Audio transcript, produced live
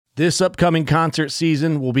This upcoming concert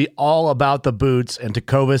season will be all about the boots, and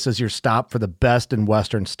Tecovas is your stop for the best in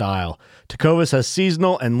Western style. Tecovas has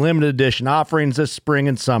seasonal and limited edition offerings this spring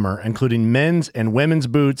and summer, including men's and women's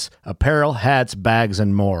boots, apparel, hats, bags,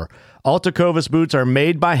 and more. All Tecovas boots are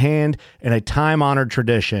made by hand in a time-honored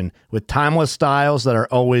tradition with timeless styles that are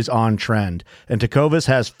always on trend. And Tecovas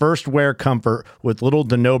has first wear comfort with little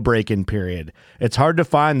to no break-in period. It's hard to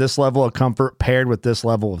find this level of comfort paired with this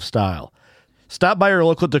level of style. Stop by your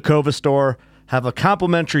local Tecovas store, have a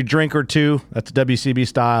complimentary drink or two, that's WCB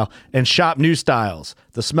style, and shop new styles.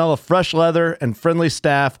 The smell of fresh leather and friendly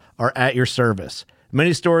staff are at your service.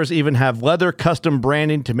 Many stores even have leather custom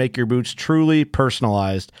branding to make your boots truly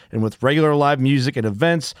personalized. And with regular live music and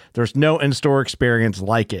events, there's no in-store experience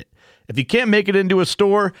like it. If you can't make it into a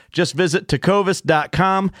store, just visit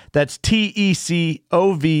tecovas.com. That's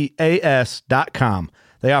TECOVAS.com.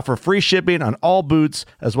 They offer free shipping on all boots,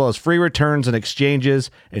 as well as free returns and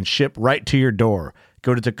exchanges, and ship right to your door.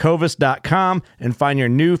 Go to tecovas.com and find your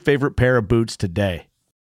new favorite pair of boots today.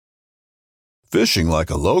 Fishing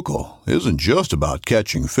like a local isn't just about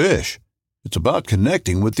catching fish. It's about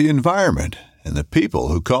connecting with the environment and the people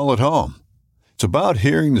who call it home. It's about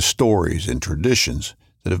hearing the stories and traditions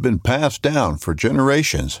that have been passed down for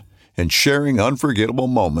generations and sharing unforgettable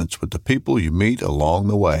moments with the people you meet along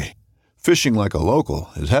the way. Fishing like a local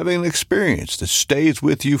is having an experience that stays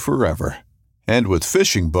with you forever. And with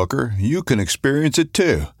Fishing Booker, you can experience it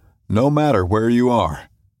too, no matter where you are.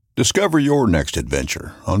 Discover your next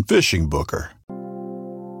adventure on Fishing Booker.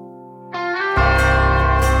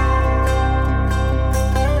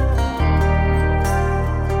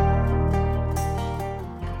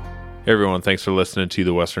 Hey everyone, thanks for listening to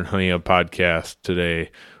the Western Honey Hub podcast.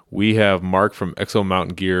 Today we have Mark from EXO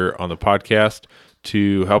Mountain Gear on the podcast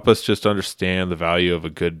to help us just understand the value of a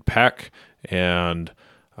good pack and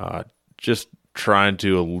just trying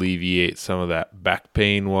to alleviate some of that back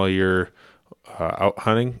pain while you're out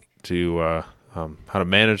hunting, to how to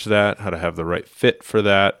manage that, how to have the right fit for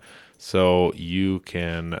that so you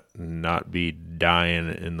can not be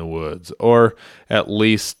dying in the woods, or at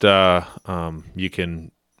least you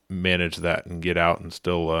can manage that and get out and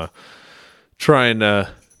still try and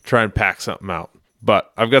pack something out.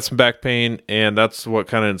 But I've got some back pain, and that's what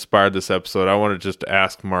kind of inspired this episode. I want to just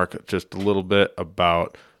ask Mark just a little bit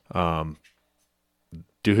about,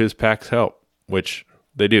 do his packs help? Which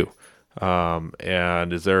they do.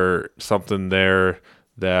 And is there something there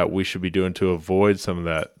that we should be doing to avoid some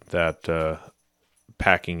of that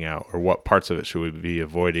packing out, or what parts of it should we be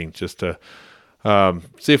avoiding, just to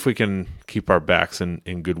see if we can keep our backs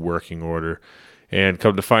in good working order? And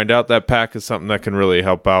come to find out, that pack is something that can really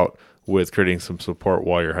help out with creating some support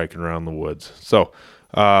while you're hiking around the woods. So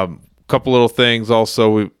couple little things.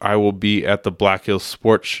 Also, I will be at the Black Hills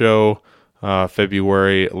Sports Show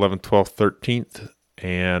February 11th, 12th, 13th,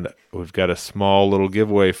 and we've got a small little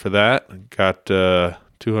giveaway for that. Got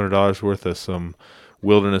 $200 worth of some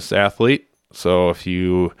Wilderness Athlete. So if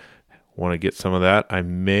you want to get some of that, I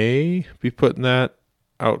may be putting that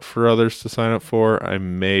out for others to sign up for. I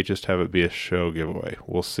may just have it be a show giveaway.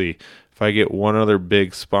 We'll see. If I get one other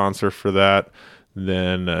big sponsor for that,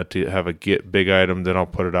 then to have a get big item, then I'll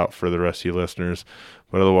put it out for the rest of you listeners.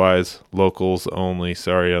 But otherwise, locals only.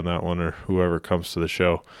 Sorry on that one, or whoever comes to the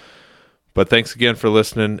show. But thanks again for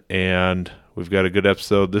listening, and we've got a good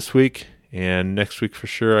episode this week, and next week for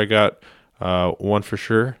sure. I got one for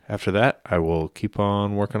sure. After that, I will keep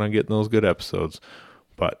on working on getting those good episodes.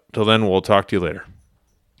 But till then, we'll talk to you later.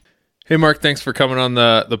 Hey, Mark, thanks for coming on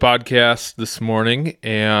the podcast this morning.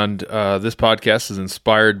 And this podcast is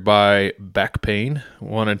inspired by back pain.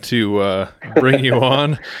 Wanted to bring you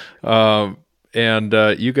on. And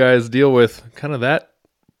you guys deal with kind of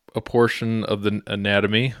a portion of the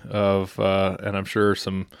anatomy of, and I'm sure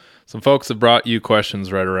some folks have brought you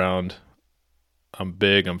questions right around, I'm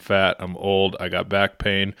big, I'm fat, I'm old, I got back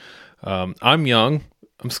pain. I'm young,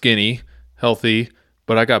 I'm skinny, healthy,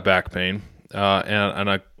 but I got back pain. And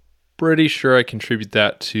I'm pretty sure I contribute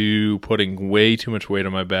that to putting way too much weight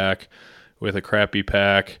on my back with a crappy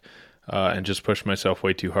pack, and just pushed myself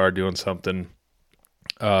way too hard doing something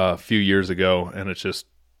a few years ago, and it just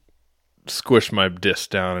squished my disc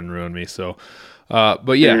down and ruined me. So,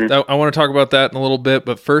 but yeah, I want to talk about that in a little bit.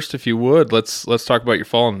 But first, if you would, let's talk about your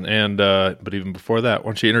fall. And but even before that, why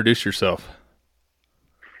don't you introduce yourself?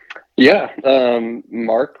 Yeah,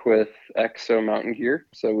 Mark with EXO Mountain Gear.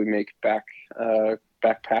 So we make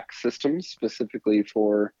backpack systems specifically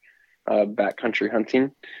for backcountry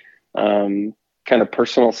hunting. Kind of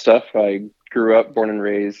personal stuff. I grew up, born and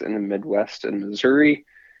raised in the Midwest in Missouri,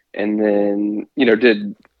 and then,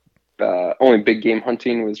 did only big game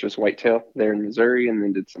hunting was just whitetail there in Missouri, and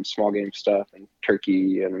then did some small game stuff and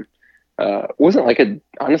turkey, and wasn't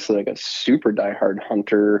honestly like a super diehard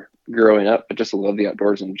hunter growing up, but just loved the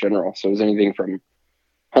outdoors in general. So it was anything from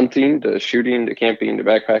hunting to shooting to camping to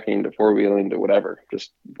backpacking to four-wheeling to whatever.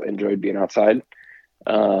 Just enjoyed being outside.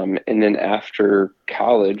 And then after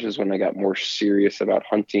college is when I got more serious about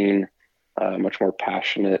hunting, much more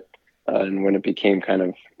passionate, and when it became kind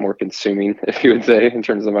of more consuming, if you would say, in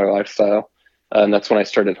terms of my lifestyle. And that's when I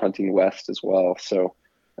started hunting west as well. So,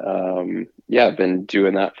 I've been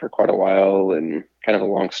doing that for quite a while, and kind of a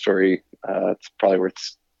long story. It's probably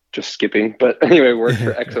worth just skipping, but anyway, work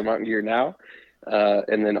for EXO Mountain Gear now.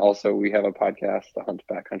 And then also we have a podcast, the Hunt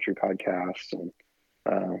Backcountry podcast. And,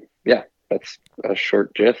 that's a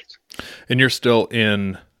short gist. And you're still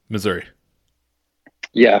in Missouri?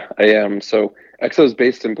 Yeah, I am. So EXO is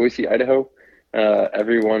based in Boise, Idaho.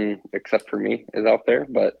 Everyone except for me is out there,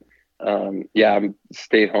 but I'm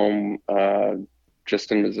stayed home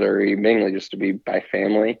just in Missouri, mainly just to be by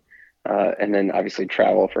family, and then obviously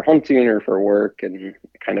travel for hunting or for work and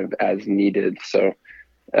kind of as needed. So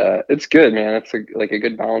it's good, man. It's a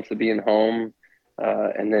good balance of being home.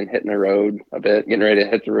 And then hitting the road a bit, getting ready to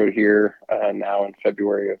hit the road here now in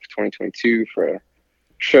February of 2022 for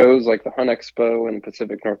shows like the Hunt Expo and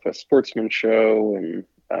Pacific Northwest Sportsman Show, and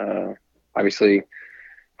obviously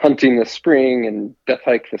hunting this spring and death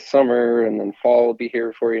hike this summer, and then fall will be here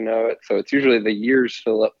before you know it. So it's usually the years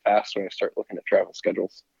fill up fast when I start looking at travel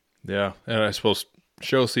schedules. Yeah, and I suppose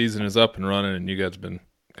show season is up and running, and you guys have been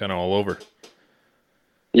kind of all over.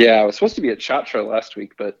 Yeah, I was supposed to be at SHOT Show last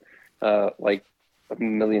week, but like a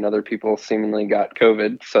million other people seemingly got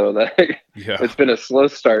COVID, so that it's been a slow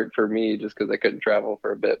start for me just because I couldn't travel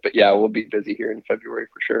for a bit. But yeah, we'll be busy here in February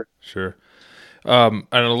for sure. Sure. And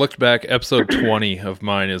I looked back, episode 20 of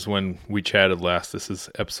mine is when we chatted last. This is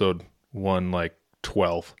episode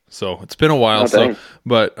 12, so it's been a while.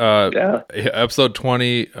 Episode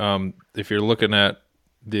 20, if you're looking at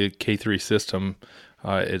the K3 system,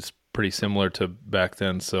 it's pretty similar to back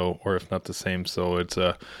then, so, or if not the same. So it's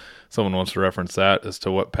someone wants to reference that as to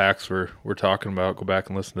what packs we're talking about, go back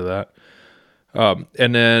and listen to that.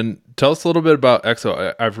 And then tell us a little bit about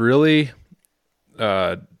EXO. I've really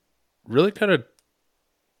kind of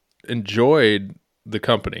enjoyed the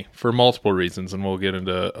company for multiple reasons, and we'll get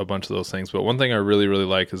into a bunch of those things. But one thing I really, really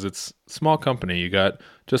like is it's a small company. You got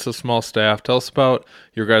just a small staff. Tell us about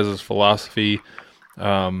your guys' philosophy,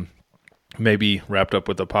 maybe wrapped up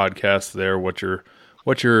with a podcast there, what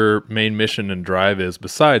your main mission and drive is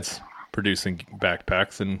besides producing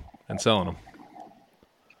backpacks and selling them.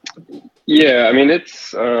 Yeah, I mean,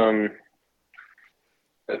 it's a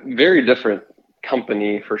very different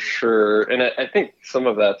company for sure. And I think some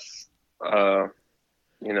of that's,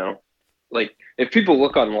 like if people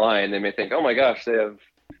look online, they may think, oh my gosh, they have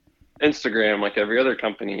Instagram like every other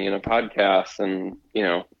company and a podcast and,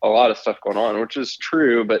 a lot of stuff going on, which is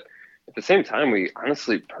true. But at the same time, we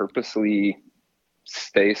honestly purposely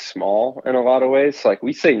stay small in a lot of ways. So, like,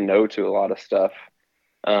 we say no to a lot of stuff,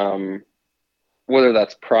 whether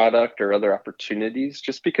that's product or other opportunities,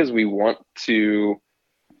 just because we want to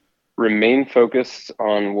remain focused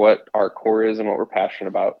on what our core is and what we're passionate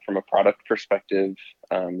about from a product perspective.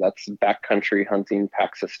 That's backcountry hunting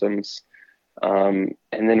pack systems. And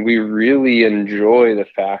then we really enjoy the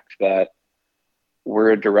fact that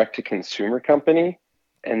we're a direct-to-consumer company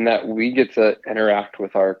and that we get to interact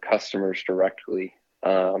with our customers directly.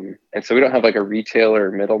 And so we don't have like a retailer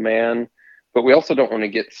or middleman, but we also don't want to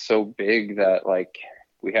get so big that like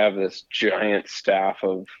we have this giant staff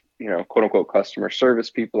of, quote unquote customer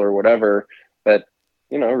service people or whatever that,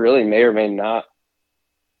 really may or may not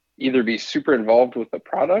either be super involved with the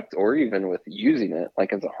product or even with using it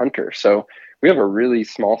like as a hunter. So we have a really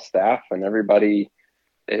small staff and everybody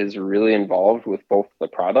is really involved with both the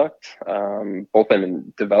product, both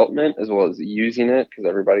in development as well as using it, because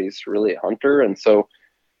everybody's really a hunter. And so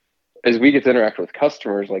as we get to interact with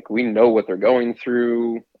customers, like we know what they're going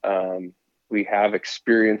through. We have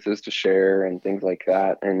experiences to share and things like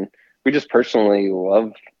that. And we just personally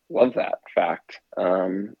love that fact.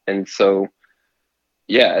 And so,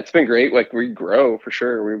 yeah, it's been great. Like we grow for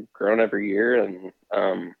sure. We've grown every year and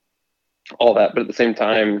all that. But at the same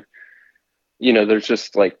time, there's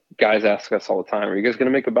just like guys ask us all the time, are you guys going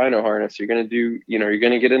to make a bino harness? You're going to do, you're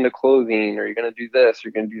going to get into clothing, or you're going to do this,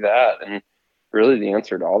 you're going to do that. And really the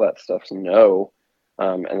answer to all that stuff is no.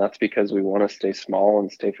 And that's because we want to stay small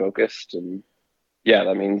and stay focused. And yeah,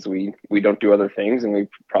 that means we don't do other things, and we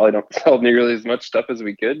probably don't sell nearly as much stuff as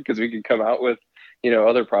we could, because we could come out with,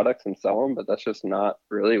 other products and sell them, but that's just not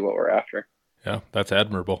really what we're after. Yeah, that's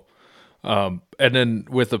admirable. And then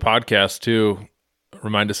with the podcast too,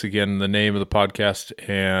 remind us again the name of the podcast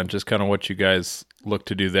and just kind of what you guys look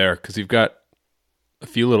to do there, because you've got a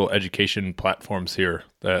few little education platforms here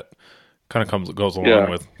that kind of goes along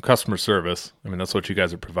with customer service. I mean, that's what you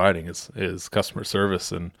guys are providing is customer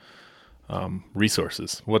service and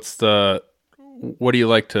resources. What do you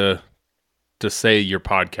like to say your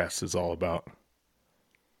podcast is all about?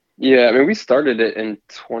 Yeah, I mean, we started it in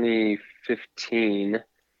 2015,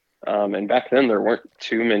 and back then there weren't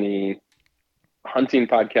too many hunting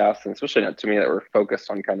podcasts, and especially not too many that were focused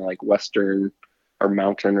on kind of like Western or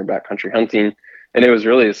mountain or backcountry hunting. And it was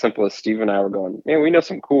really as simple as Steve and I were going, man, we know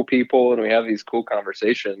some cool people and we have these cool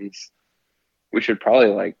conversations. We should probably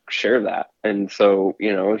like share that. And so,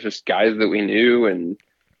 it was just guys that we knew and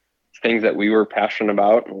things that we were passionate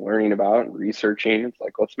about and learning about and researching. It's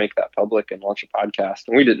like, let's make that public and launch a podcast.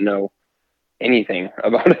 And we didn't know anything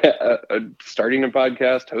about starting a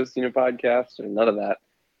podcast, hosting a podcast, and none of that.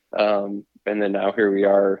 And then now here we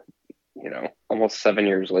are, almost 7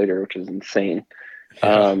 years later, which is insane.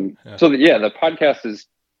 So the podcast is,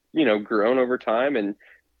 grown over time and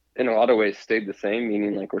in a lot of ways stayed the same,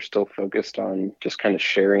 meaning like we're still focused on just kind of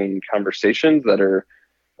sharing conversations that are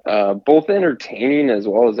both entertaining as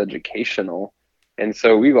well as educational. And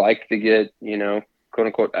so we like to get, quote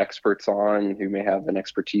unquote experts on who may have an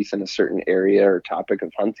expertise in a certain area or topic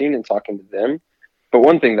of hunting and talking to them. But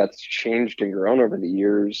one thing that's changed and grown over the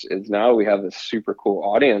years is now we have this super cool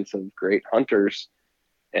audience of great hunters.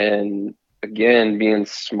 And again, being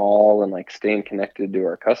small and like staying connected to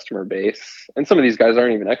our customer base. And some of these guys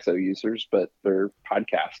aren't even EXO users, but they're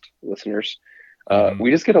podcast listeners.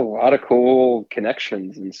 We just get a lot of cool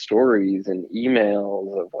connections and stories and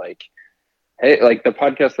emails of like, hey, like the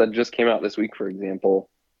podcast that just came out this week, for example,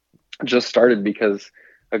 just started because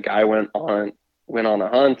a guy went on a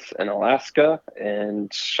hunt in Alaska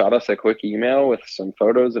and shot us a quick email with some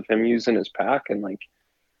photos of him using his pack and like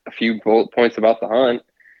a few bullet points about the hunt.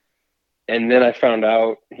 And then I found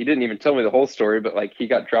out he didn't even tell me the whole story, but like he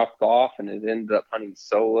got dropped off and it ended up hunting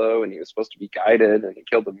solo and he was supposed to be guided and he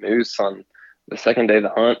killed a moose on the second day of the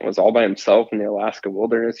hunt, was all by himself in the Alaska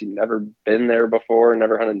wilderness. He'd never been there before,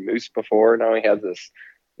 never hunted moose before. Now he has this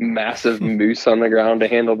massive moose on the ground to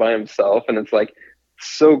handle by himself. And it's like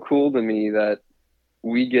so cool to me that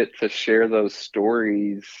we get to share those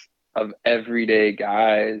stories of everyday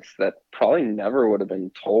guys that probably never would have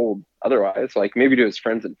been told otherwise, like maybe to his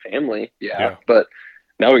friends and family. Yeah. But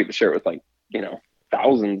now we get to share it with like,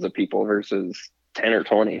 thousands of people versus 10 or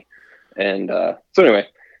 20. And so anyway,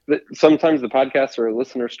 sometimes the podcasts are a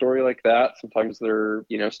listener story like that. Sometimes they're,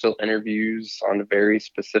 still interviews on very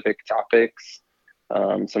specific topics.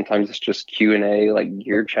 Sometimes it's just Q&A, like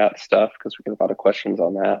gear chat stuff, because we get a lot of questions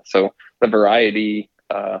on that. So the variety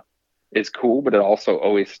is cool, but it also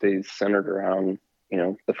always stays centered around,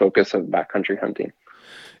 the focus of backcountry hunting.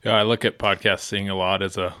 Yeah, I look at podcasting a lot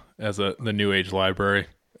as the new age library.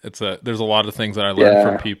 There's a lot of things that I learn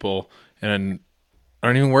from people, and I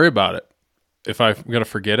don't even worry about it. If I'm gonna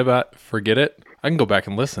forget it, I can go back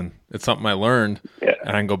and listen. It's something I learned, and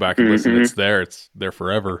I can go back and listen. It's there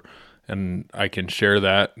forever, and I can share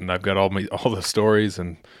that. And I've got all the stories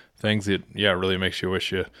and things that really makes you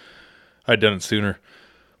wish I'd done it sooner.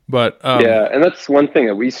 But and that's one thing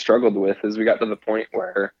that we struggled with is we got to the point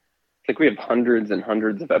where I think we have hundreds and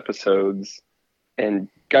hundreds of episodes, and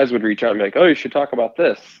guys would reach out and be like, "Oh, you should talk about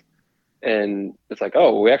this." And it's like,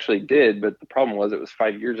 oh, we actually did, but the problem was it was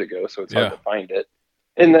 5 years ago, so it's hard to find it.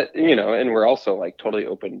 And that, and we're also like totally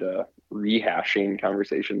open to rehashing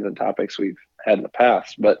conversations and topics we've had in the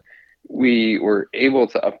past. But we were able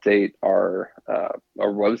to update our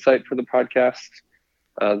website for the podcast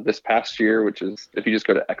this past year, which is if you just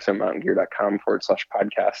go to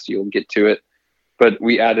exomountaingear.com/podcast, you'll get to it. But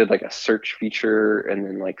we added like a search feature and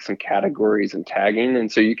then like some categories and tagging,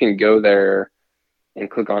 and so you can go there and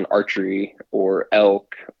click on archery or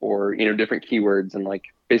elk or, different keywords and like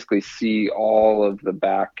basically see all of the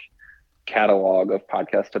back catalog of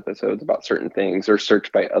podcast episodes about certain things or search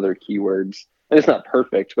by other keywords. And it's not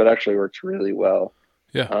perfect, but actually works really well.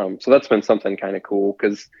 Yeah. So that's been something kind of cool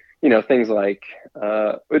because, things like,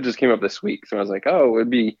 it just came up this week. So I was like, oh, it'd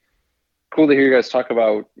be cool to hear you guys talk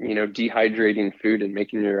about, dehydrating food and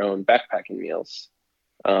making your own backpacking meals.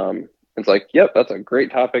 It's like, yep, that's a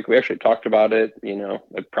great topic. We actually talked about it,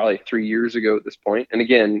 like probably 3 years ago at this point. And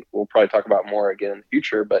again, we'll probably talk about more again in the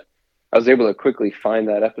future, but I was able to quickly find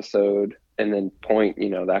that episode and then point,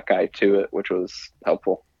 that guy to it, which was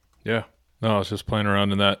helpful. Yeah. No, I was just playing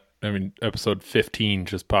around in that. I mean, episode 15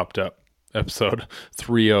 just popped up. Episode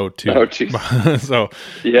 302. Oh, geez. So,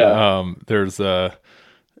 yeah. There's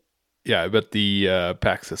Yeah, I bet the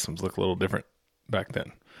pack systems look a little different back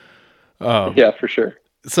then. Yeah, for sure.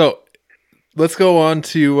 So let's go on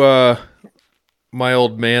to my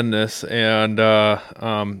old manness, and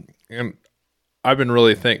I've been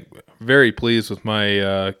really very pleased with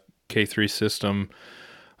my K3 system,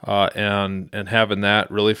 and having that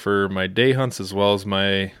really for my day hunts as well as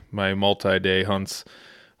my multi-day hunts,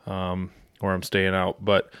 where I'm staying out.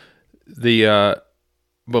 But the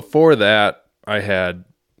before that, I had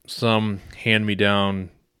some hand-me-down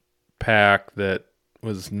pack that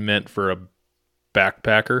was meant for a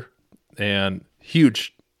backpacker, and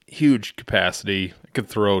huge capacity. I could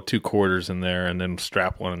throw 2 quarters in there and then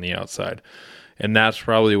strap one on the outside. And that's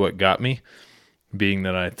probably what got me, being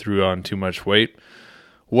that I threw on too much weight.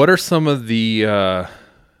 What are some of the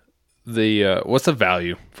what's the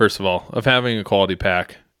value, first of all, of having a quality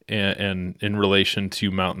pack and in relation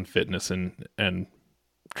to mountain fitness and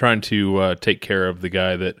trying to take care of the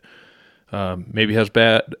guy that maybe has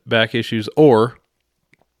bad back issues, or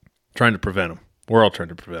trying to prevent them? We're all trying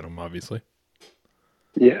to prevent them, obviously.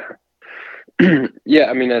 Yeah. Yeah,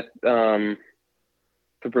 I mean, the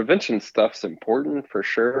prevention stuff's important for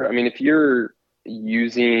sure. I mean, if you're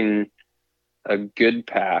using a good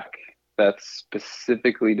pack that's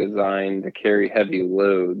specifically designed to carry heavy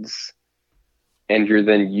loads and you're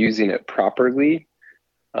then using it properly,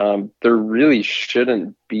 there really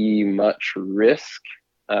shouldn't be much risk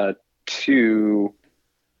to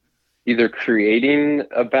either creating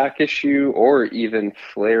a back issue or even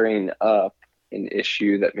flaring up an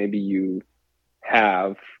issue that maybe you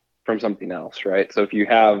have from something else, right? So if you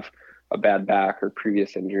have a bad back or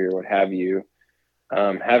previous injury or what have you,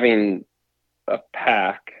 having a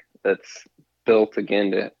pack that's built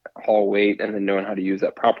again to haul weight and then knowing how to use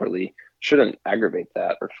that properly shouldn't aggravate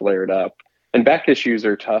that or flare it up. And back issues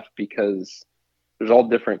are tough because there's all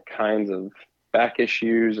different kinds of back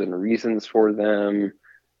issues and reasons for them.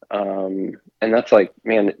 And that's like,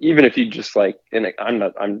 man, even if you just like,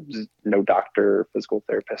 I'm just no doctor, physical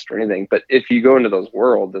therapist or anything, but if you go into those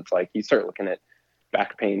worlds, it's like you start looking at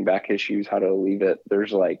back pain, back issues, how to alleviate it.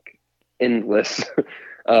 There's like endless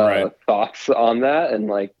Right. thoughts on that, and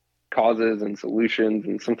like causes and solutions.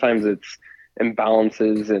 And sometimes it's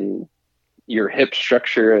imbalances in your hip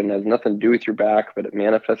structure and has nothing to do with your back, but it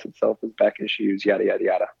manifests itself as back issues, yada, yada,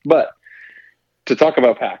 yada. But to talk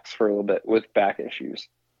about packs for a little bit with back issues,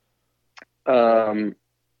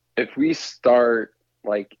 if we start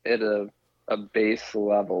like at a base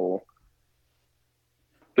level,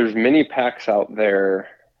 there's many packs out there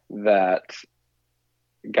that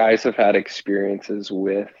guys have had experiences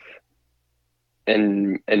with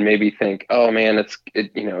and maybe think, oh man,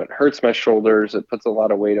 it hurts my shoulders, it puts a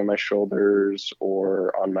lot of weight on my shoulders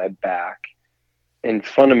or on my back. And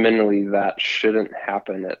fundamentally that shouldn't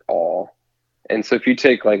happen at all. And so if you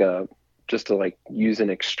take just to like use an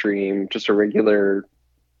extreme, just a regular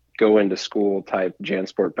go into school type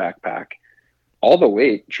JanSport backpack, all the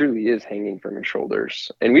weight truly is hanging from your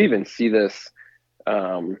shoulders. And we even see this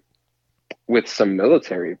with some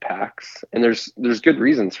military packs, and there's good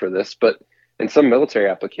reasons for this, but in some military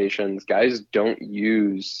applications, guys don't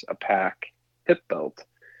use a pack hip belt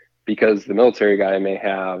because the military guy may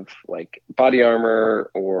have like body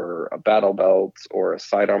armor or a battle belt or a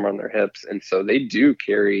sidearm on their hips. And so they do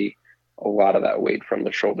carry a lot of that weight from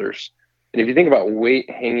the shoulders. And if you think about weight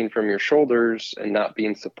hanging from your shoulders and not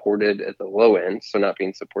being supported at the low end, so not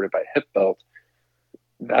being supported by a hip belt,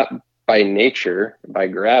 that by nature, by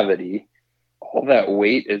gravity, all that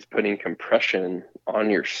weight is putting compression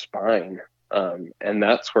on your spine. And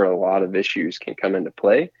that's where a lot of issues can come into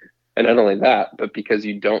play. And not only that, but because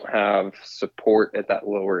you don't have support at that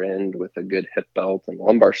lower end with a good hip belt and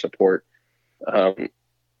lumbar support,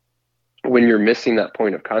 when you're missing that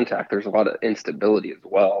point of contact, there's a lot of instability as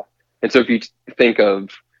well. And so if you think of,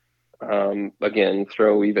 again,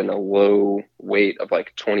 throw even a low weight of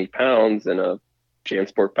like 20 pounds in a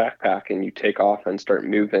JanSport backpack and you take off and start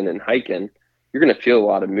moving and hiking, you're going to feel a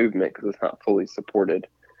lot of movement because it's not fully supported.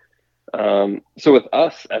 So with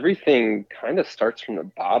us, everything kind of starts from the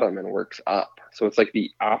bottom and works up. So it's like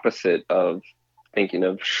the opposite of thinking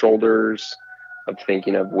of shoulders, of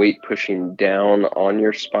thinking of weight pushing down on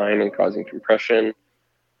your spine and causing compression.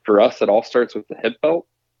 For us, it all starts with the hip belt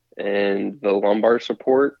and the lumbar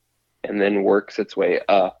support and then works its way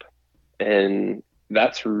up. And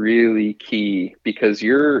that's really key because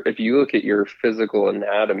if you look at your physical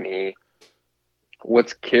anatomy,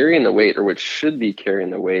 what's carrying the weight or what should be carrying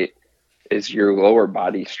the weight is your lower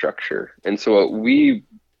body structure. And so what we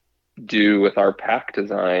do with our pack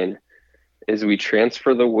design is we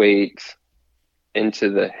transfer the weight into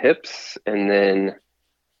the hips and then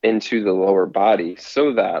into the lower body,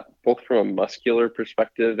 so that both from a muscular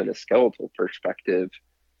perspective and a skeletal perspective,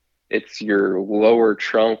 it's your lower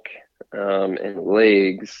trunk and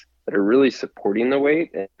legs that are really supporting the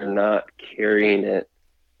weight, and you're not carrying it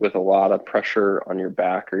with a lot of pressure on your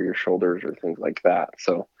back or your shoulders or things like that.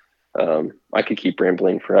 So I could keep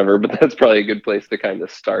rambling forever, but that's probably a good place to kind of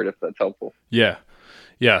start if that's helpful. Yeah.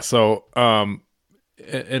 Yeah. So,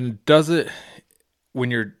 and does it, when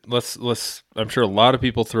you're, let's, I'm sure a lot of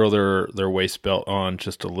people throw their waist belt on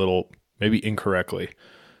just a little, maybe incorrectly,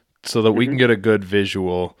 so that we can get a good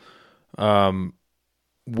visual.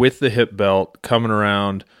 With the hip belt coming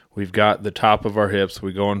around, we've got the top of our hips.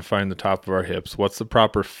 We go and find the top of our hips. What's the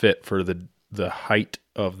proper fit for the height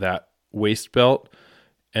of that waist belt?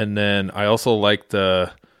 And then I also like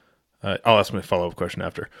the, I'll ask my follow-up question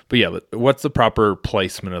after. But yeah, what's the proper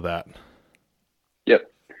placement of that? Yep.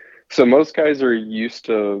 So most guys are used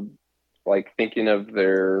to like thinking of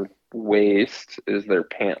their waist as their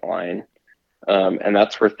pant line. And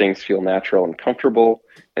that's where things feel natural and comfortable.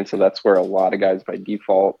 And so that's where a lot of guys by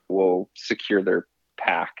default will secure their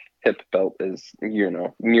pack. Hip belt is,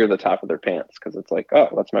 near the top of their pants, because it's like, oh,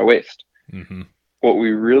 that's my waist. Mm-hmm. What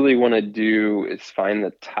we really want to do is find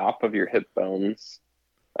the top of your hip bones.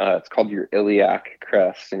 It's called your iliac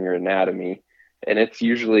crest in your anatomy. And it's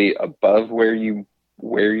usually above where you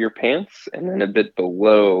wear your pants and then a bit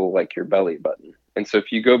below like your belly button. And so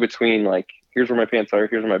if you go between like, here's where my pants are,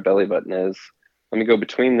 here's where my belly button is, let me go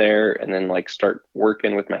between there and then like start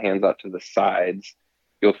working with my hands out to the sides,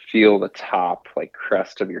 you'll feel the top like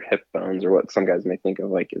crest of your hip bones, or what some guys may think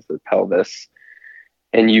of like is the pelvis.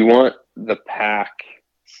 And you want the pack's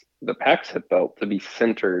hip belt to be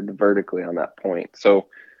centered vertically on that point. So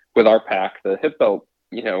with our pack, the hip belt,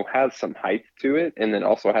 has some height to it, and then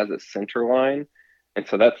also has a center line. And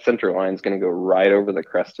so that center line is going to go right over the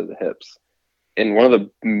crest of the hips. And one of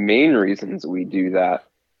the main reasons we do that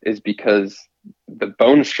is because the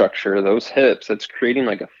bone structure, those hips, it's creating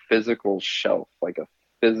like a physical shelf, like a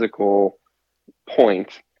physical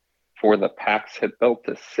point for the pack's hip belt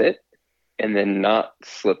to sit and then not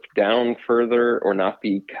slip down further or not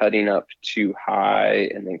be cutting up too high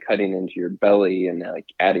and then cutting into your belly and like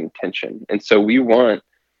adding tension. And so we want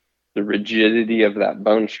the rigidity of that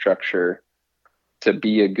bone structure to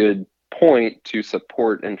be a good point to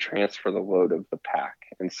support and transfer the load of the pack.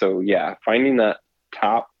 And so, yeah, finding that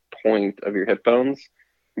top point of your hip bones,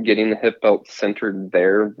 getting the hip belt centered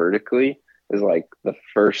there vertically is like the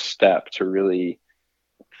first step to really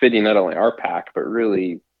fitting not only our pack, but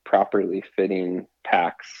really properly fitting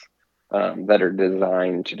packs that are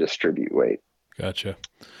designed to distribute weight. Gotcha.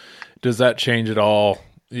 Does that change at all?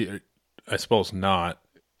 I suppose not.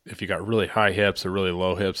 If you got really high hips or really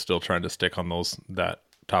low hips, still trying to stick on that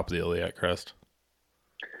top of the iliac crest.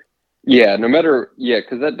 Yeah,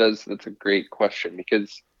 because that's a great question,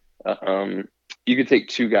 because you could take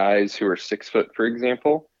two guys who are 6 foot, for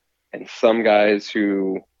example, and some guys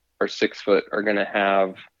who are 6 foot are going to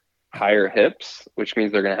have higher hips, which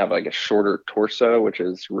means they're going to have like a shorter torso, which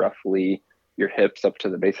is roughly your hips up to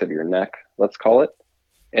the base of your neck, let's call it.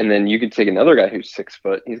 And then you could take another guy who's 6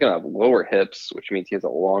 foot. He's going to have lower hips, which means he has a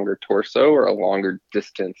longer torso or a longer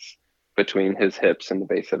distance between his hips and the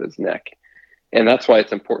base of his neck. And that's why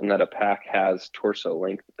it's important that a pack has torso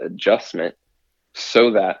length adjustment,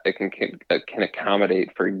 so that it can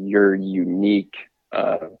accommodate for your unique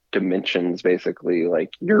dimensions, basically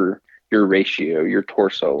like your ratio, your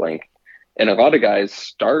torso length. And a lot of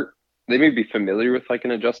guys they may be familiar with like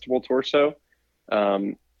an adjustable torso,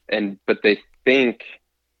 but they think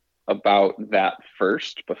about that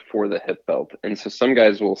first before the hip belt. And so some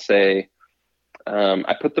guys will say,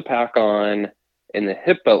 I put the pack on and the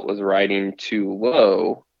hip belt was riding too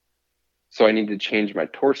low, so I need to change my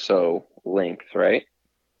torso length, right?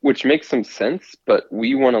 Which makes some sense, but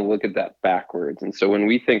we want to look at that backwards. And so when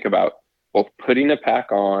we think about both putting a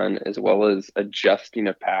pack on as well as adjusting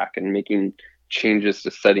a pack and making changes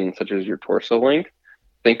to settings such as your torso length,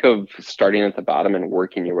 think of starting at the bottom and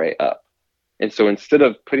working your way up. And so instead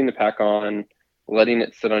of putting the pack on, letting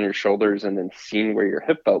it sit on your shoulders and then seeing where your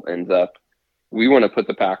hip belt ends up, we want to put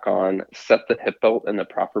the pack on, set the hip belt in the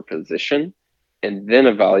proper position, and then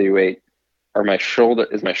evaluate, is my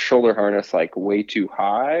shoulder harness like way too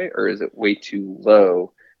high or is it way too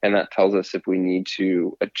low? And that tells us if we need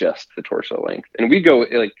to adjust the torso length. And we go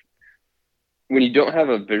like, when you don't have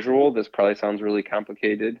a visual, this probably sounds really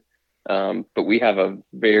complicated, but we have a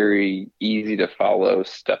very easy to follow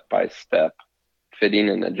step-by-step fitting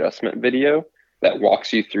and adjustment video that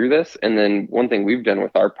walks you through this. And then one thing we've done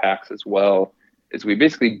with our packs as well is we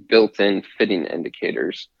basically built in fitting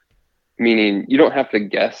indicators, meaning you don't have to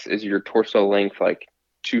guess, is your torso length like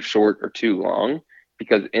too short or too long,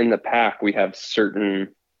 because in the pack we have certain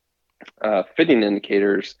fitting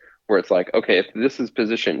indicators where it's like, okay, if this is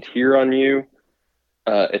positioned here on you,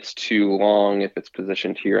 it's too long. If it's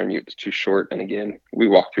positioned here on you, it's too short. And again, we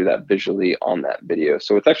walk through that visually on that video.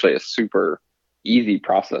 So it's actually a super easy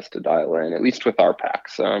process to dial in, at least with our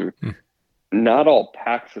packs. Not all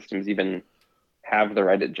pack systems even have the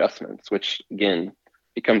right adjustments, which again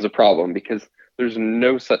becomes a problem because there's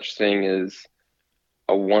no such thing as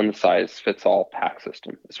a one size fits all pack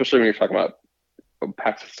system, especially when you're talking about a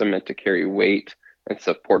pack system meant to carry weight and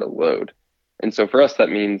support a load. And so for us, that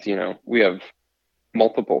means, we have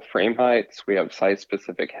multiple frame heights, we have size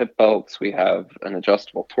specific hip belts, we have an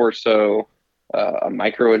adjustable torso, a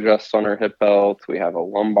micro adjust on our hip belt, we have a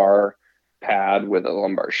lumbar pad with a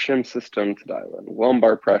lumbar shim system to dial in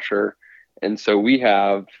lumbar pressure. And so we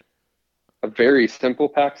have a very simple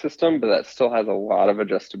pack system, but that still has a lot of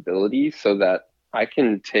adjustability so that I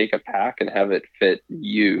can take a pack and have it fit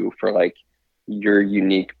you for like your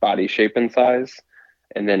unique body shape and size,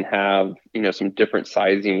 and then have, some different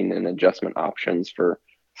sizing and adjustment options for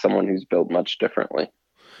someone who's built much differently.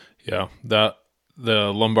 Yeah, the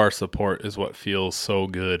lumbar support is what feels so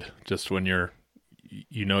good. Just when you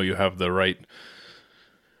have the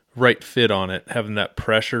right fit on it, having that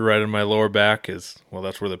pressure right in my lower back that's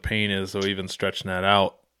where the pain is. So even stretching that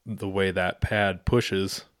out, the way that pad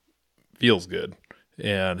pushes feels good,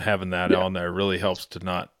 and having that on there really helps to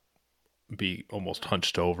not be almost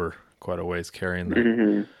hunched over quite a ways carrying that.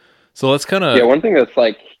 Mm-hmm. So let's kind of one thing that's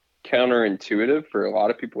like counterintuitive for a lot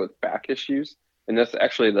of people with back issues, and that's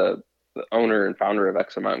actually the owner and founder of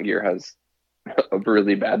EXO Mountain Gear has a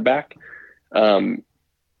really bad back.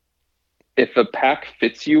 If a pack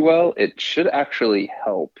fits you well, it should actually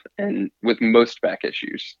help, and with most back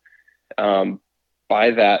issues.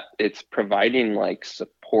 By that, it's providing like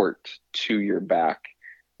support to your back,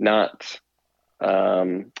 not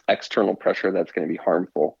external pressure that's going to be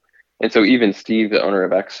harmful. And so even Steve, the owner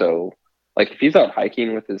of EXO, like if he's out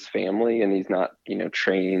hiking with his family and he's not,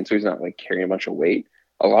 training, so he's not like carrying a bunch of weight,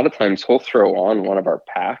 a lot of times he'll throw on one of our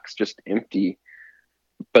packs just empty,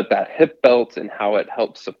 but that hip belt and how it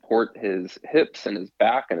helps support his hips and his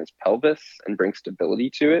back and his pelvis and bring stability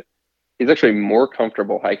to it, he's actually more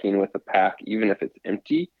comfortable hiking with a pack, even if it's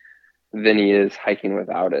empty, than he is hiking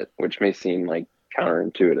without it, which may seem like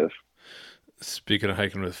counterintuitive. Speaking of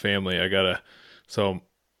hiking with family, so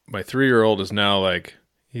my 3-year-old is now like,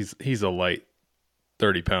 he's a light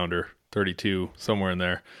 30-pounder, 32, somewhere in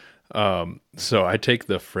there. So I take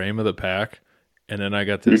the frame of the pack, and then I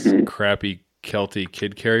got this crappy Kelty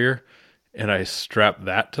kid carrier, and I strap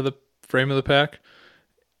that to the frame of the pack,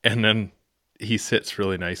 and then he sits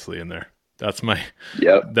really nicely in there. That's my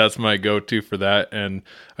go-to for that. And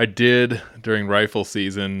I did during rifle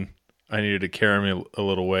season, I needed to carry him a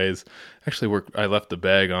little ways. Actually, I left the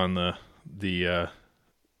bag on the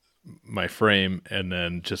my frame, and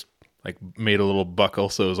then just like made a little buckle,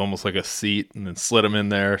 so it was almost like a seat, and then slid him in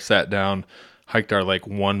there, sat down, hiked our like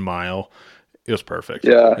 1 mile. It was perfect.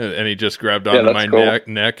 Yeah. And he just grabbed onto my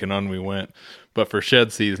neck, and on we went. But for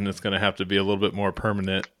shed season, it's going to have to be a little bit more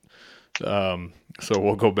permanent. So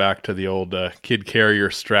we'll go back to the old kid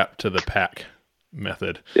carrier strap to the pack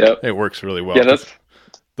method. Yep. It works really well. Yeah,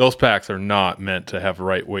 those packs are not meant to have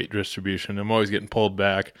right weight distribution. I'm always getting pulled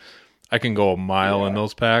back. I can go a mile in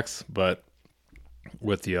those packs, but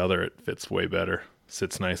with the other, it fits way better.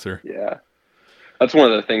 Sits nicer. Yeah. That's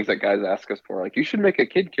one of the things that guys ask us for. Like, you should make a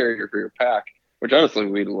kid carrier for your pack, which honestly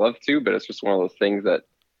we'd love to, but it's just one of those things that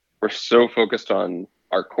we're so focused on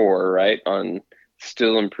our core, right? On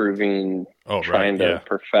still improving, trying to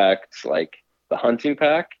perfect like the hunting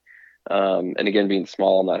pack. And again, being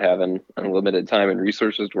small, not having unlimited time and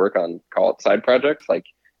resources to work on, call it side projects. Like,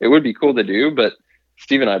 it would be cool to do, but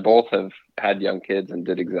Steve and I both have had young kids and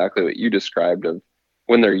did exactly what you described of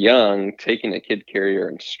when they're young, taking a kid carrier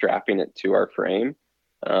and strapping it to our frame.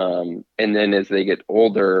 And then as they get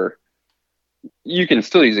older, you can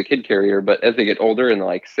still use a kid carrier, but as they get older and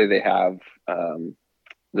like, say they have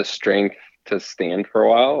the strength to stand for a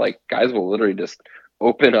while, like guys will literally just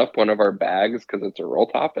open up one of our bags because it's a roll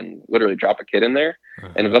top and literally drop a kid in there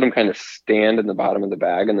and let them kind of stand in the bottom of the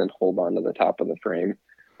bag and then hold on to the top of the frame,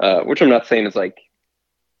 which I'm not saying is like,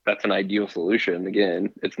 that's an ideal solution.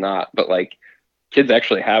 Again, it's not, but like kids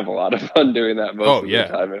actually have a lot of fun doing that most of the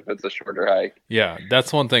time if it's a shorter hike. Yeah,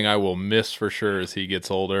 that's one thing I will miss for sure as he gets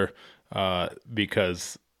older,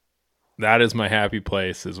 because that is my happy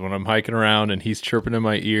place, is when I'm hiking around and he's chirping in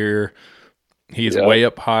my ear. He's way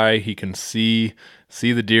up high. He can see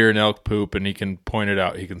the deer and elk poop, and he can point it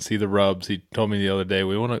out. He can see the rubs. He told me the other day,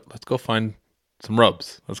 let's go find some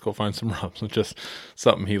rubs. Let's go find some rubs. It's just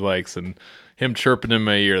something he likes, and him chirping in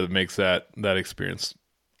my ear that makes that experience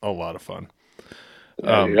a lot of fun.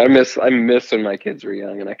 Dude, I miss when my kids were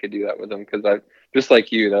young and I could do that with them, because I, just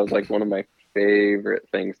like you, that was like one of my favorite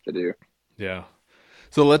things to do. Yeah.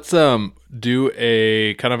 So let's do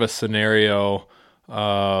a kind of a scenario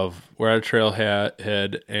of we're at a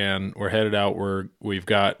trailhead and we're headed out. We've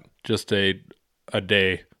got just a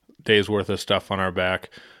day's worth of stuff on our back.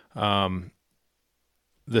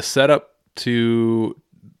 The setup to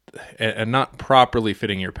and not properly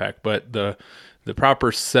fitting your pack, but the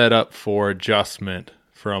proper setup for adjustment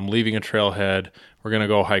from leaving a trailhead. We're gonna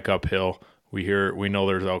go hike uphill. We know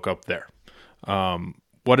there's elk up there.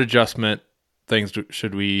 What adjustment things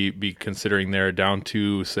should we be considering there, down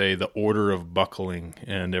to say the order of buckling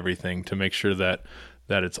and everything, to make sure that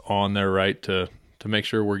it's on there right, to make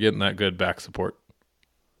sure we're getting that good back support?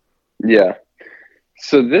 Yeah.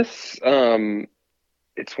 So this,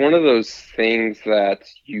 it's one of those things that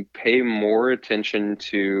you pay more attention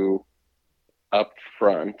to up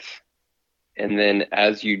front, and then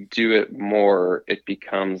as you do it more, it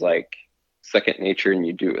becomes like second nature and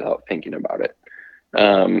you do it without thinking about it.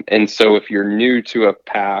 And so if you're new to a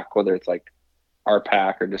pack, whether it's like our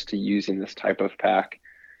pack or just to using this type of pack,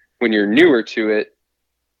 when you're newer to it,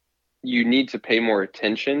 you need to pay more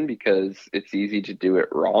attention because it's easy to do it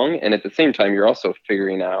wrong. And at the same time, you're also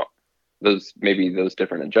figuring out those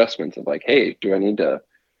different adjustments of like, hey, do I need to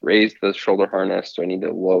raise the shoulder harness? Do I need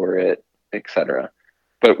to lower it, etc.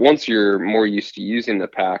 But once you're more used to using the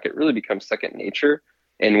pack, it really becomes second nature.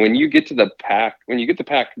 And when you get the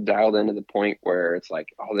pack dialed into the point where it's like,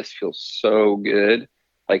 oh, this feels so good,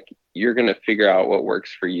 like you're going to figure out what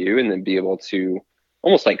works for you and then be able to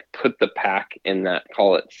almost like put the pack in that,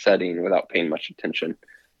 call it, setting without paying much attention.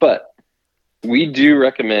 But we do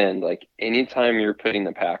recommend, like, anytime you're putting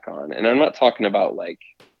the pack on, and I'm not talking about like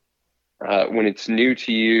when it's new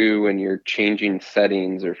to you and you're changing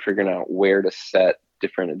settings or figuring out where to set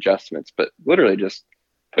different adjustments, but literally just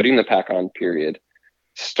putting the pack on, period.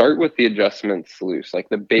 Start with the adjustments loose, like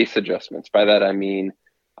the base adjustments. By that, I mean,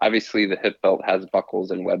 obviously the hip belt has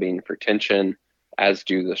buckles and webbing for tension, as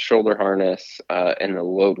do the shoulder harness and the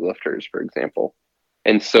load lifters, for example.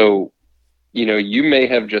 And so, you may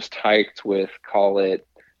have just hiked with, call it,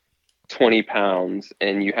 20 pounds,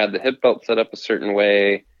 and you had the hip belt set up a certain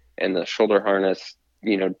way and the shoulder harness,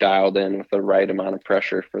 dialed in with the right amount of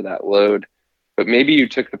pressure for that load. But maybe you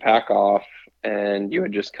took the pack off and you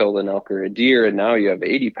had just killed an elk or a deer, and now you have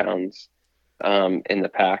 80 pounds in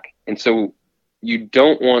the pack. And so you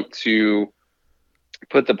don't want to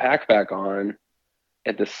put the pack back on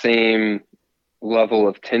at the same level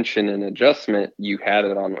of tension and adjustment you had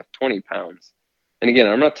it on with 20 pounds. And again,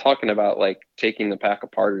 I'm not talking about like taking the pack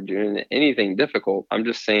apart or doing anything difficult. I'm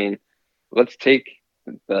just saying, let's take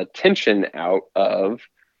the tension out of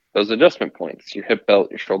those adjustment points, your hip belt,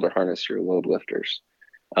 your shoulder harness, your load lifters.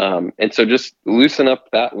 And so just loosen up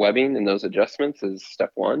that webbing and those adjustments is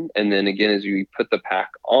step one. And then again, as you put the pack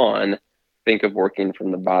on, think of working from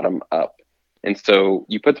the bottom up. And so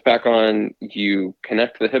you put the pack on, you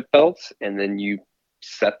connect the hip belts, and then you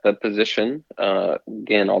set the position.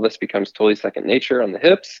 Again, all this becomes totally second nature on the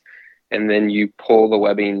hips. And then you pull the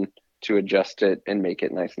webbing to adjust it and make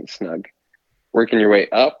it nice and snug. Working your way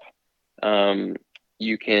up,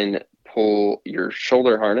 you can pull your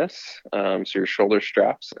shoulder harness, so your shoulder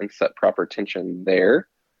straps, and set proper tension there.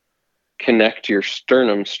 Connect your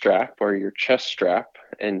sternum strap or your chest strap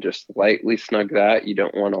and just lightly snug that. You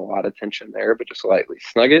don't want a lot of tension there, but just lightly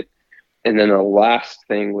snug it. And then the last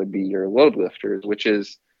thing would be your load lifters, which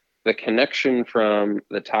is the connection from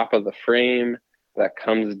the top of the frame that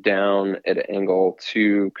comes down at an angle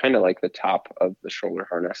to kind of like the top of the shoulder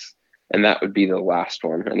harness. And that would be the last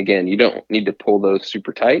one. And again, you don't need to pull those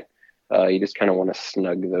super tight. You just kind of want to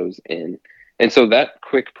snug those in. And so that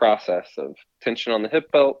quick process of tension on the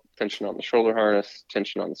hip belt, tension on the shoulder harness,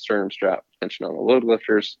 tension on the sternum strap, tension on the load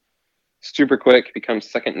lifters, super quick, becomes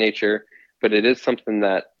second nature, but it is something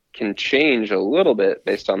that can change a little bit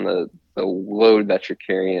based on the load that you're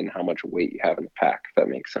carrying and how much weight you have in the pack, if that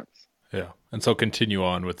makes sense. Yeah. And so continue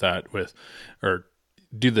on with that or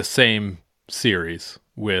do the same series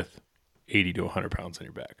with 80 to 100 pounds on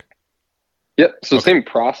your back. Yep. So okay. Same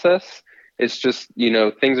process. It's just,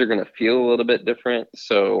 things are going to feel a little bit different.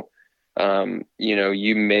 So,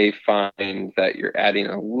 you may find that you're adding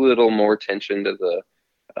a little more tension to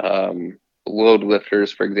the load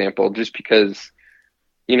lifters, for example, just because,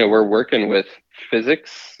 we're working with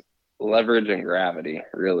physics, leverage, and gravity,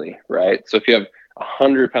 really, right? So if you have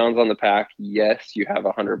 100 pounds on the pack, yes, you have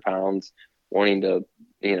 100 pounds wanting to,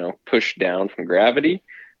 push down from gravity.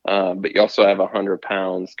 but you also have 100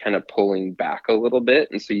 pounds kind of pulling back a little bit.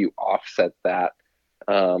 And so you offset that,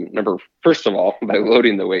 first of all, by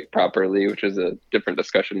loading the weight properly, which is a different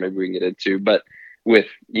discussion maybe we can get into, but with,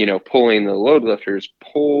 pulling the load lifters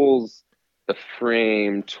pulls the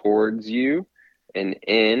frame towards you and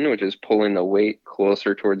in, which is pulling the weight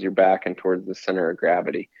closer towards your back and towards the center of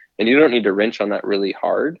gravity. And you don't need to wrench on that really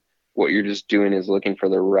hard. What you're just doing is looking for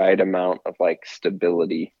the right amount of like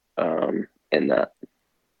stability in that.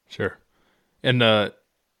 Sure. And the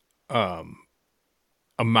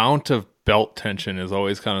amount of belt tension is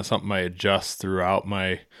always kind of something I adjust throughout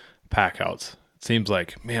my pack outs. It seems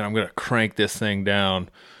like, man, I'm going to crank this thing down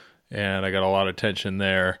and I got a lot of tension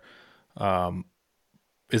there.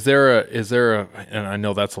 Is there a, and I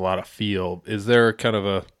know that's a lot of feel, is there kind of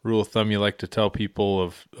a rule of thumb you like to tell people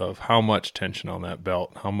of how much tension on that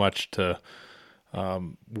belt, how much to,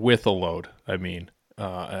 with a load, I mean,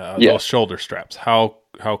 those shoulder straps, how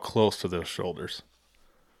close to those shoulders?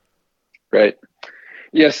 Right.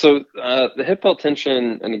 Yeah. So, the hip belt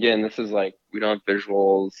tension, and again, this is like, we don't have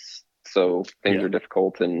visuals, so things are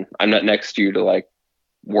difficult, and I'm not next to you to like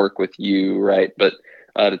work with you. Right. But,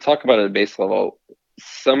 to talk about it at a base level,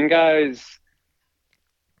 some guys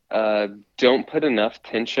don't put enough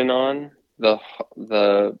tension on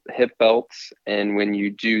the hip belts, and when you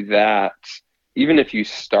do that, even if you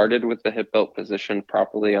started with the hip belt positioned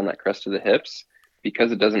properly on that crest of the hips,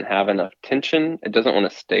 because it doesn't have enough tension, it doesn't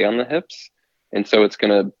want to stay on the hips, and so it's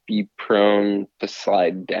going to be prone to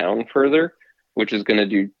slide down further, which is going to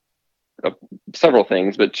do several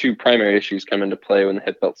things, but two primary issues come into play when the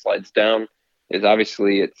hip belt slides down. Is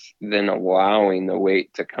obviously it's then allowing the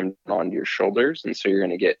weight to come onto your shoulders. And so you're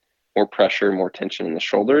going to get more pressure, more tension in the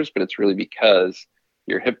shoulders, but it's really because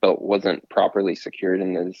your hip belt wasn't properly secured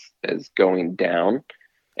and is going down.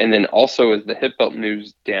 And then also as the hip belt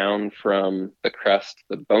moves down from the crest,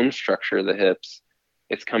 the bone structure of the hips,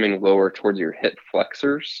 it's coming lower towards your hip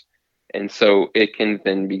flexors. And so it can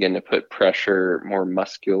then begin to put pressure, more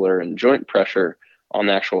muscular and joint pressure on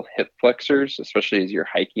the actual hip flexors, especially as you're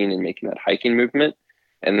hiking and making that hiking movement,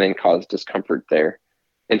 and then cause discomfort there.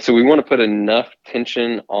 And so we want to put enough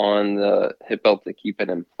tension on the hip belt to keep it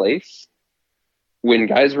in place. When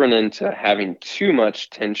guys run into having too much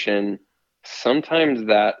tension, sometimes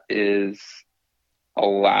that is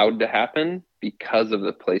allowed to happen because of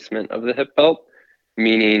the placement of the hip belt,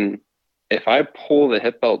 meaning if I pull the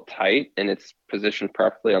hip belt tight and it's positioned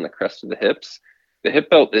properly on the crest of the hips, the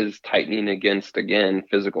hip belt is tightening against, again,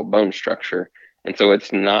 physical bone structure. And so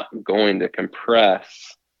it's not going to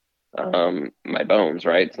compress my bones,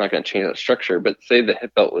 right? It's not going to change that structure. But say the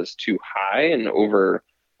hip belt was too high and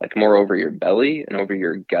more over your belly and over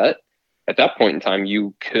your gut. At that point in time,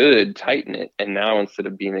 you could tighten it. And now instead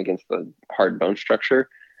of being against the hard bone structure,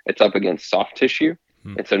 it's up against soft tissue.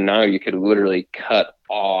 And so now you could literally cut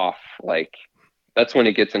off, like, that's when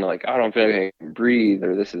it gets into like, I don't feel like I can breathe,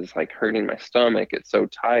 or this is like hurting my stomach. It's so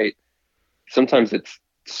tight. Sometimes it's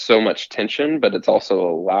so much tension, but it's also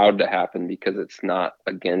allowed to happen because it's not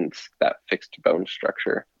against that fixed bone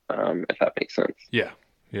structure, if that makes sense. Yeah.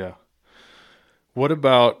 Yeah. What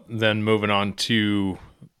about then moving on to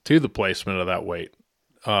the placement of that weight?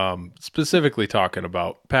 Specifically talking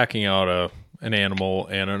about packing out an animal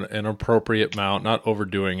and an appropriate mount, not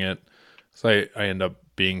overdoing it. So I end up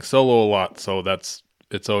being solo a lot, so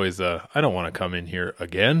it's always I don't want to come in here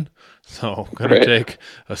again, so I'm gonna take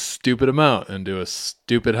a stupid amount and do a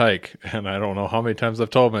stupid hike. And I don't know how many times I've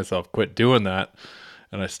told myself quit doing that,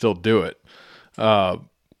 and I still do it.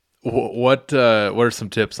 What are some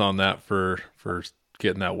tips on that for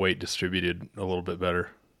getting that weight distributed a little bit better?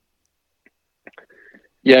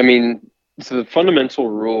 Yeah, I mean, so the fundamental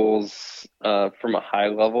rules from a high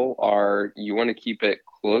level are you want to keep it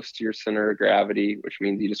close to your center of gravity, which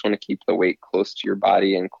means you just want to keep the weight close to your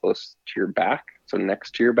body and close to your back, so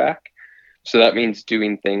next to your back. So that means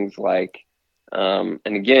doing things like, and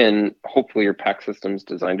again, hopefully your pack system is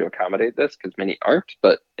designed to accommodate this because many aren't,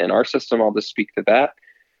 but in our system, I'll just speak to that.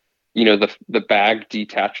 The bag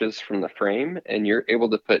detaches from the frame and you're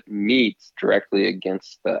able to put meat directly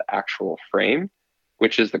against the actual frame,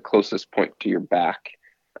 which is the closest point to your back.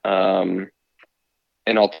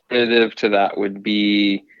 An alternative to that would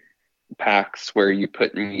be packs where you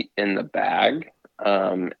put meat in the bag,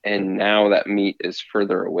 and now that meat is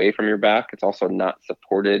further away from your back. It's also not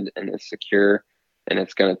supported and is secure, and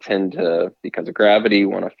it's going to tend to, because of gravity,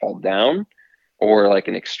 want to fall down. Or like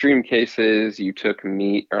in extreme cases, you took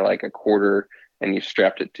meat or like a quarter and you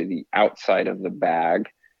strapped it to the outside of the bag,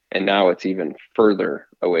 and now it's even further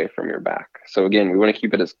away from your back. So again, we want to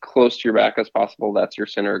keep it as close to your back as possible. That's your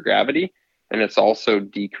center of gravity. And it's also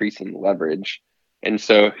decreasing leverage. And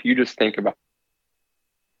so you just think about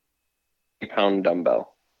a pound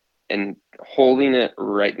dumbbell and holding it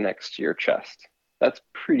right next to your chest. That's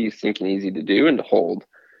pretty stinking easy to do and to hold.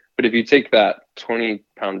 But if you take that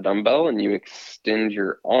 20-pound dumbbell and you extend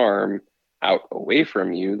your arm out away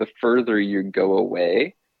from you, the further you go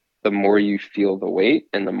away, the more you feel the weight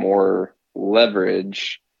and the more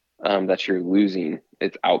leverage that you're losing.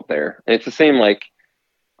 It's out there. And it's the same like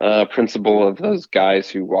principle of those guys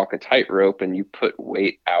who walk a tightrope and you put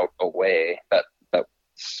weight out away. That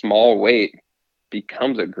small weight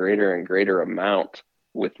becomes a greater and greater amount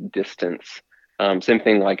with distance. Same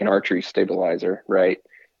thing like an archery stabilizer, right?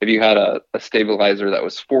 If you had a stabilizer that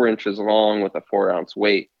was 4 inches long with a 4-ounce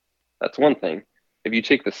weight, that's one thing. If you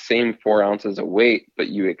take the same 4 ounces of weight, but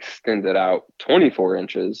you extend it out 24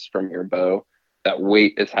 inches from your bow, that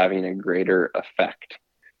weight is having a greater effect.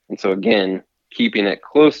 And so again, keeping it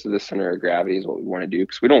close to the center of gravity is what we want to do,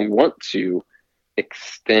 because we don't want to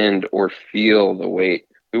extend or feel the weight.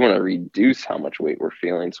 We want to reduce how much weight we're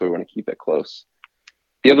feeling, so we want to keep it close.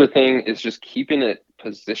 The other thing is just keeping it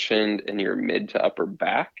positioned in your mid to upper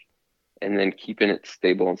back and then keeping it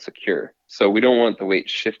stable and secure. So we don't want the weight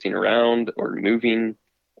shifting around or moving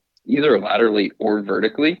either laterally or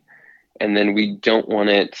vertically. And then we don't want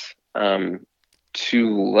it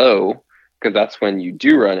too low, because that's when you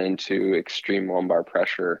do run into extreme lumbar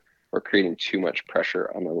pressure or creating too much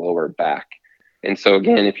pressure on the lower back. And so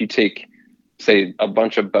again, if you take, say, a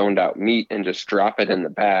bunch of boned out meat and just drop it in the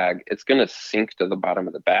bag, it's going to sink to the bottom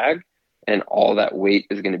of the bag and all that weight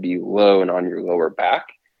is going to be low and on your lower back.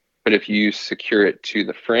 But if you secure it to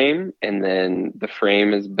the frame, and then the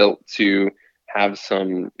frame is built to have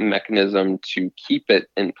some mechanism to keep it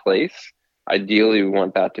in place, ideally we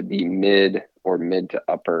want that to be mid to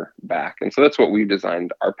upper back. And so that's what we've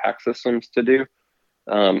designed our pack systems to do.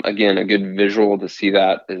 Again, a good visual to see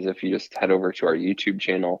that is if you just head over to our YouTube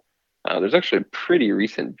channel. There's actually a pretty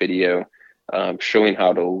recent video showing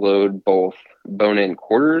how to load both bone-in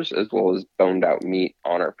quarters as well as boned out meat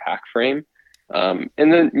on our pack frame. And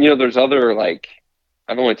then, there's other, like,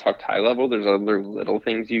 I've only talked high level. There's other little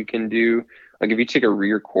things you can do. Like if you take a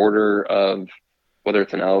rear quarter of, whether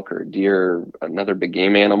it's an elk or a deer or another big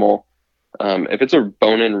game animal, if it's a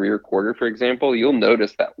bone-in rear quarter, for example, you'll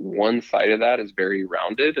notice that one side of that is very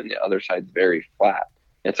rounded and the other side's very flat.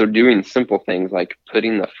 And so doing simple things like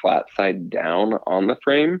putting the flat side down on the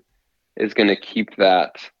frame is going to keep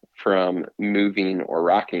that from moving or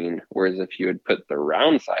rocking. Whereas if you had put the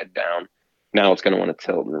round side down, now it's going to want to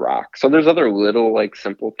tilt and rock. So there's other little, like,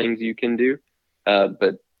 simple things you can do.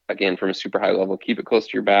 But again, from a super high level, keep it close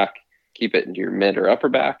to your back, keep it into your mid or upper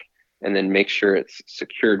back, and then make sure it's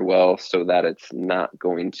secured well so that it's not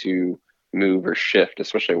going to move or shift,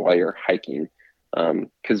 especially while you're hiking.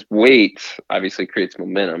 Because weight obviously creates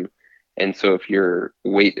momentum. And so if your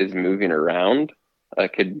weight is moving around,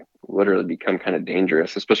 it could literally become kind of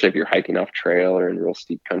dangerous, especially if you're hiking off trail or in real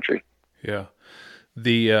steep country. Yeah.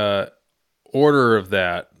 The order of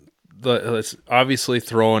that, it's obviously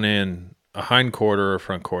throwing in a hind quarter or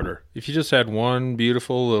front quarter. If you just had one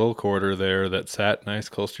beautiful little quarter there that sat nice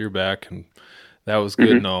close to your back and that was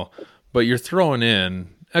good and all, but you're throwing in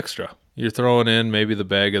extra. You're throwing in maybe the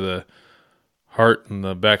bag of the heart and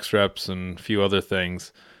the back straps and a few other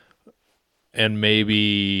things, and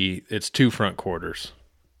maybe it's 2 front quarters.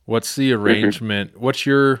 What's the arrangement? What's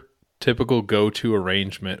your typical go-to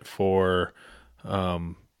arrangement for,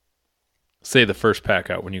 say, the first pack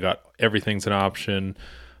out when you got everything's an option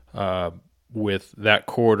with that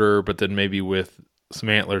quarter, but then maybe with some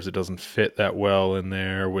antlers it doesn't fit that well in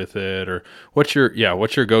there with it? Or what's your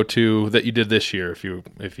go-to that you did this year? If you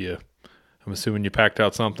I'm assuming you packed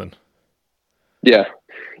out something. Yeah.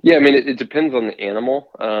 I mean, it depends on the animal.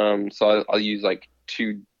 So I'll use like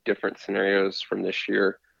 2 different scenarios from this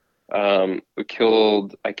year. I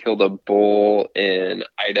killed a bull in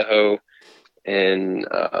Idaho in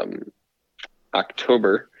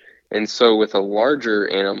October. And so with a larger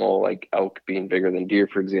animal like elk being bigger than deer,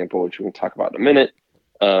 for example, which we'll talk about in a minute,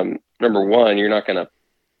 number one, you're not going to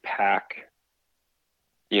pack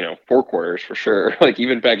 4 quarters for sure. Like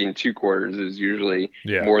even packing 2 quarters is usually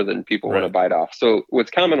more than people want to bite off. So what's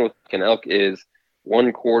common with an elk is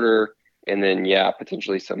 1 quarter and then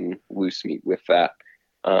potentially some loose meat with that.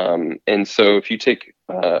 And so if you take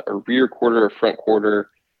a rear quarter or front quarter,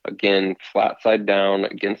 again, flat side down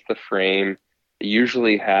against the frame, they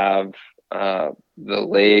usually have the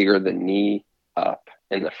leg or the knee up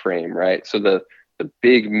in the frame, right? So the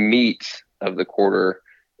big meat of the quarter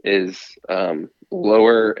is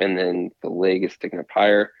lower, and then the leg is sticking up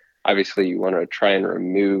higher. Obviously, you want to try and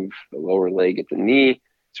remove the lower leg at the knee,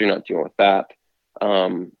 so you're not dealing with that.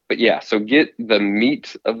 But yeah, so get the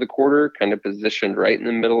meat of the quarter kind of positioned right in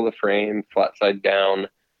the middle of the frame, flat side down.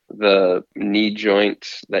 The knee joint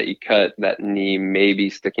that you cut, that knee may be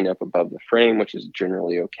sticking up above the frame, which is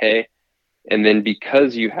generally okay. And then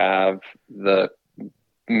because you have the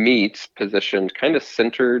meat positioned kind of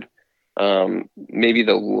centered, maybe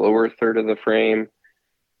the lower third of the frame,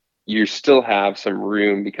 you still have some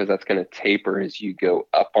room because that's going to taper as you go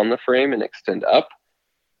up on the frame and extend up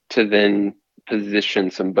to then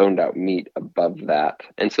position some boned out meat above that.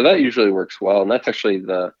 And so that usually works well. And that's actually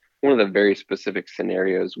one of the very specific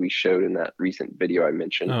scenarios we showed in that recent video I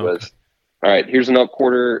mentioned was, all right, here's an elk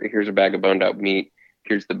quarter, here's a bag of boned out meat,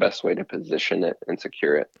 here's the best way to position it and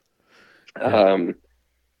secure it. Yeah.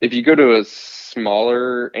 If you go to a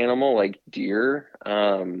smaller animal like deer,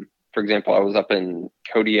 for example, I was up in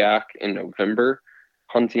Kodiak in November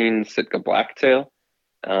hunting Sitka blacktail,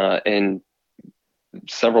 and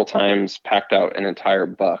several times packed out an entire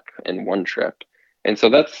buck in one trip. And so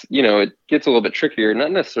that's, it gets a little bit trickier,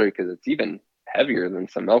 not necessarily because it's even heavier than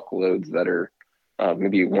some elk loads that are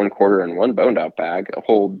maybe one quarter in one boned out bag. A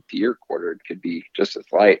whole deer quarter could be just as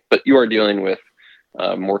light, but you are dealing with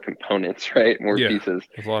more components, right? More pieces.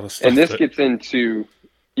 A lot of stuff. And this gets into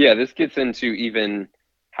even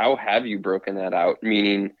how have you broken that out?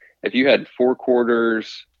 Meaning if you had 4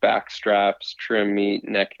 quarters, back straps, trim meat,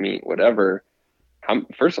 neck meat, whatever,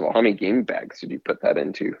 first of all, how many game bags did you put that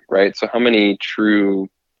into, right? So how many true,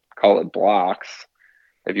 call it blocks,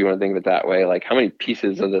 if you want to think of it that way, like how many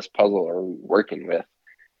pieces of this puzzle are we working with?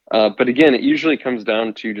 But again, it usually comes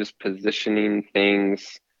down to just positioning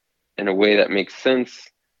things in a way that makes sense,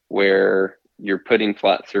 where you're putting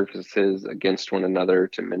flat surfaces against one another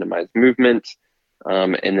to minimize movement.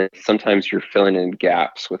 And then sometimes you're filling in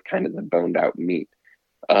gaps with kind of the boned out meat.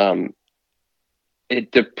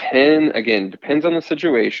 It depends on the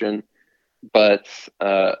situation, but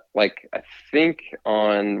like I think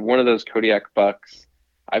on one of those Kodiak bucks,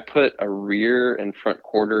 I put a rear and front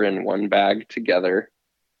quarter in one bag together,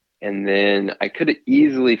 and then I could have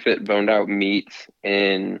easily fit boned out meat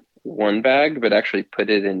in one bag, but actually put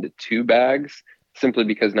it into 2 bags simply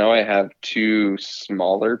because now I have 2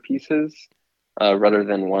 smaller pieces rather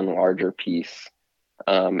than one larger piece.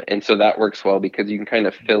 And so that works well because you can kind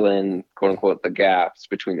of fill in, quote unquote, the gaps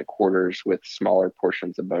between the quarters with smaller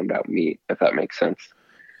portions of boned out meat, if that makes sense.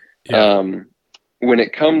 Yeah. When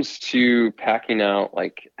it comes to packing out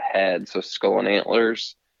like head, so skull and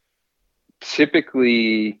antlers,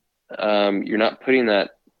 typically you're not putting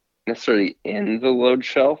that necessarily in the load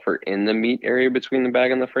shelf or in the meat area between the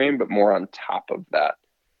bag and the frame, but more on top of that.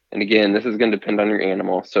 And again, this is going to depend on your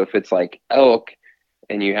animal. So if it's like elk,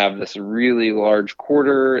 and you have this really large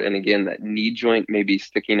quarter, and again, that knee joint may be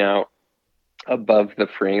sticking out above the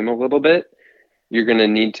frame a little bit, you're going to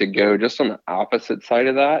need to go just on the opposite side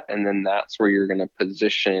of that, and then that's where you're going to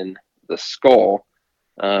position the skull.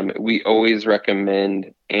 We always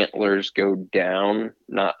recommend antlers go down,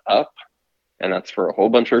 not up, and that's for a whole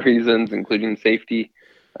bunch of reasons, including safety,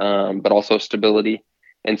 but also stability.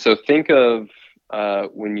 And so think of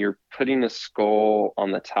when you're putting a skull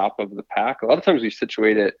on the top of the pack, a lot of times we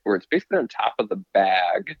situate it where it's basically on top of the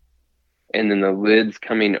bag, and then the lid's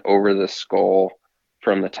coming over the skull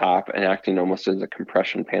from the top and acting almost as a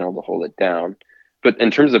compression panel to hold it down. But in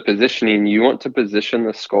terms of positioning, you want to position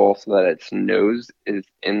the skull so that its nose is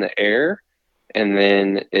in the air, and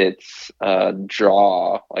then its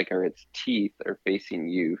jaw, or its teeth, are facing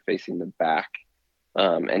you, facing the back,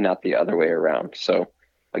 and not the other way around. So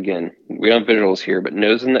again, we don't have visuals here, but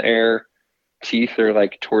nose in the air, teeth are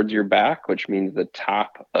towards your back, which means the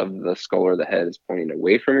top of the skull or the head is pointing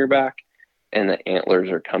away from your back, and the antlers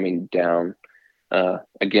are coming down.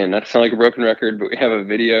 Again, not to sound like a broken record, but we have a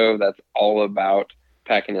video that's all about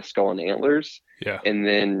packing a skull and antlers. Yeah. And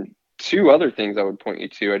then 2 other things I would point you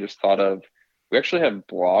to, I just thought of. We actually have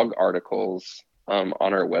blog articles on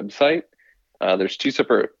our website. There's 2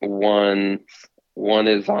 separate ones. One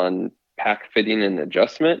is on pack fitting and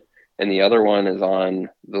adjustment, and the other one is on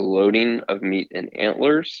the loading of meat and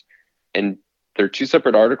antlers. And they're 2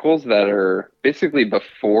 separate articles that are basically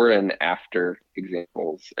before and after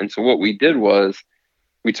examples. And so what we did was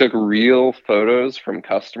we took real photos from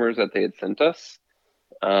customers that they had sent us.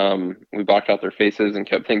 We blocked out their faces and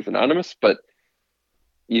kept things anonymous, but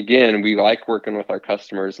again, we like working with our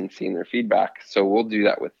customers and seeing their feedback. So we'll do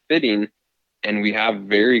that with fitting. And we have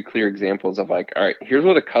very clear examples of all right, here's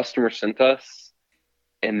what a customer sent us,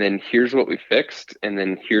 and then here's what we fixed, and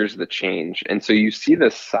then here's the change. And so you see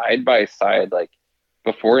this side by side,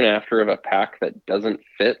 before and after of a pack that doesn't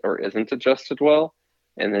fit or isn't adjusted well.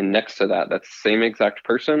 And then next to that, that's the same exact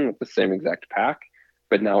person with the same exact pack.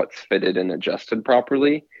 but now it's fitted and adjusted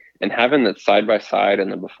properly. And having that side by side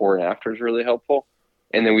and the before and after is really helpful.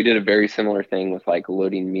 And then we did a very similar thing with like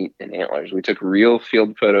loading meat and antlers. We took real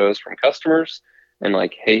field photos from customers and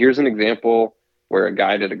like, hey, here's an example where a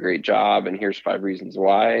guy did a great job and here's 5 reasons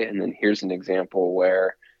why. And then here's an example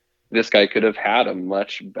where this guy could have had a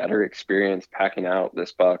much better experience packing out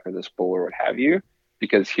this buck or this bull or what have you,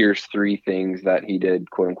 because here's 3 things that he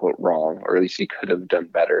did quote unquote wrong, or at least he could have done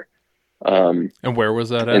better. And where was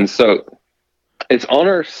that at? And so it's on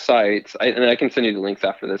our site, and I can send you the links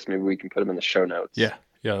after this. Maybe we can put them in the show notes. Yeah.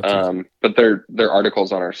 But they're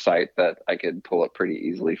articles on our site that I could pull up pretty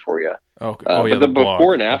easily for you. Okay. But the blog.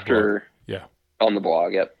 before and after, yeah, on the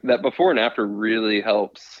blog, yep. That before and after really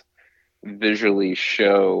helps visually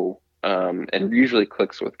show, and usually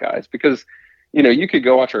clicks with guys, because you could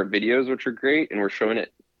go watch our videos, which are great, and we're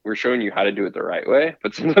showing you how to do it the right way.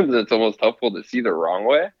 But sometimes it's almost helpful to see the wrong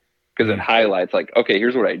way, because it highlights like, okay,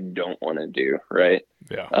 here's what I don't want to do, right?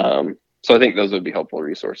 Yeah. So I think those would be helpful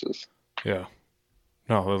resources. Yeah.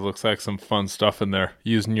 No, it looks like some fun stuff in there.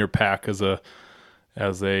 Using your pack as a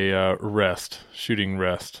shooting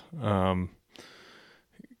rest.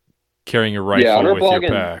 Carrying a rifle with your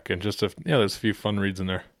pack, and just there's a few fun reads in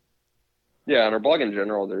there. Yeah, on our blog in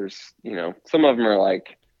general, there's some of them are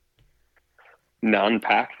like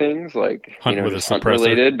non-pack things, like hunt with a hunt suppressor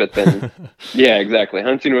related, but then yeah, exactly,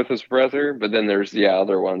 hunting with a suppressor. But then there's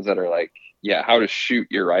other ones that are like how to shoot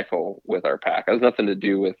your rifle with our pack. It has nothing to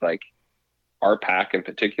do with like our pack in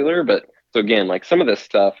particular, but so again, like some of this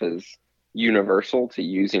stuff is universal to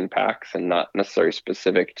using packs and not necessarily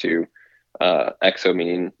specific to EXO,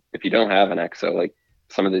 meaning if you don't have an EXO, like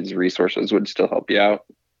some of these resources would still help you out.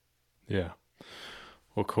 Yeah.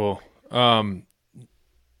 Well, cool.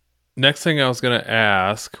 Next thing I was going to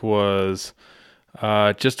ask was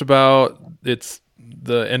just about it's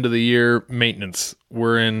the end of the year maintenance.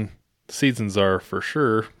 Seasons are for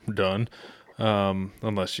sure done,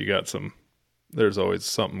 unless you got there's always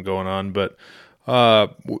something going on. But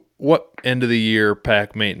what end of the year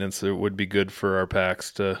pack maintenance would be good for our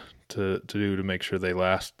packs to do to make sure they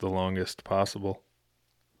last the longest possible?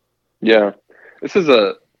 Yeah, this is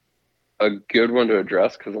a good one to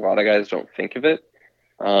address because a lot of guys don't think of it.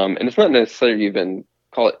 And it's not necessarily even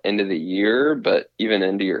call it end of the year, but even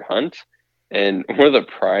into your hunt. And one of the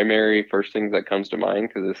primary first things that comes to mind,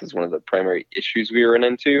 because this is one of the primary issues we run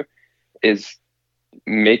into, is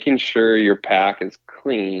making sure your pack is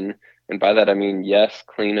clean. And by that, I mean, yes,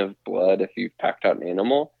 clean of blood if you've packed out an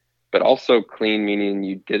animal, but also clean meaning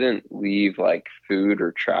you didn't leave like food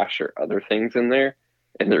or trash or other things in there.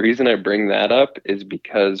 And the reason I bring that up is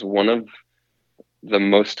because one of the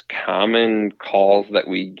most common calls that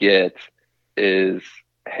we get is,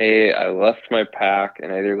 hey, I left my pack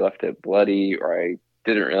and I either left it bloody or I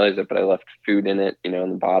didn't realize it, but I left food in it, in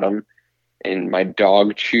the bottom, and my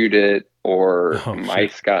dog chewed it or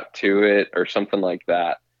mice got to it or something like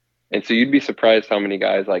that. And so you'd be surprised how many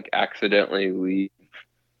guys like accidentally leave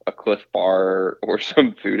a Cliff Bar or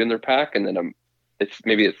some food in their pack, and then it's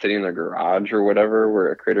sitting in their garage or whatever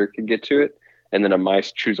where a critter could get to it, and then a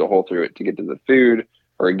mice chews a hole through it to get to the food,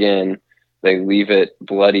 or again, they leave it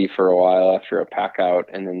bloody for a while after a pack out,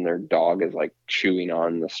 and then their dog is like chewing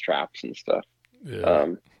on the straps and stuff. Yeah.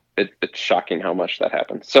 It's shocking how much that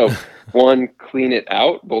happens. So one, clean it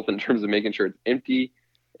out, both in terms of making sure it's empty,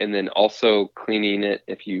 and then also cleaning it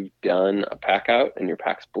if you've done a pack out and your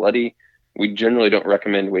pack's bloody. We generally don't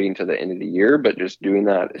recommend waiting till the end of the year, but just doing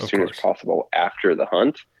that as soon as possible after the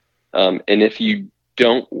hunt. And if you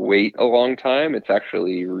don't wait a long time, it's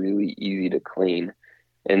actually really easy to clean.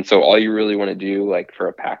 And so all you really want to do, like for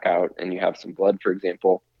a pack out and you have some blood, for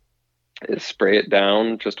example, is spray it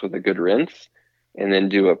down just with a good rinse and then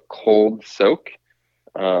do a cold soak.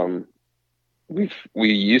 We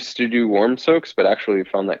used to do warm soaks, but actually we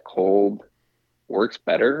found that cold works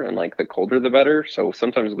better, and like the colder the better. So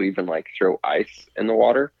sometimes we even like throw ice in the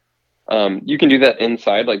water. You can do that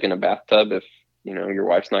inside, like in a bathtub, if your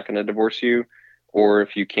wife's not going to divorce you, or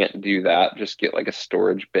if you can't do that, just get like a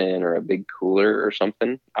storage bin or a big cooler or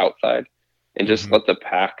something outside and just let the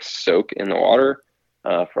pack soak in the water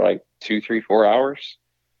for like 2, 3, 4 hours.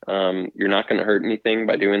 You're not going to hurt anything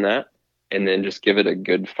by doing that, and then just give it a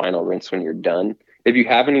good final rinse when you're done. If you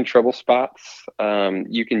have any trouble spots,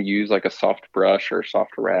 you can use like a soft brush or a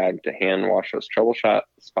soft rag to hand wash those trouble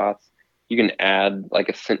spots. You can add like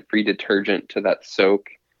a scent-free detergent to that soak.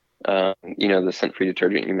 The scent-free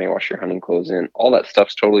detergent you may wash your hunting clothes in. All that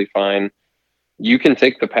stuff's totally fine. You can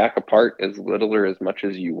take the pack apart as little or as much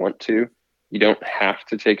as you want to. You don't have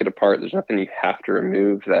to take it apart. There's nothing you have to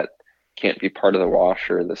remove that can't be part of the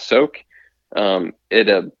wash or the soak. At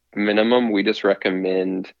a minimum, we just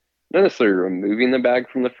recommend not necessarily removing the bag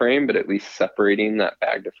from the frame, but at least separating that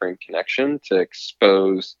bag to frame connection to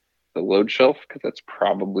expose the load shelf, because that's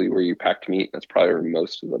probably where you packed meat. That's probably where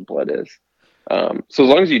most of the blood is. So as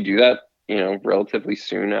long as you do that, relatively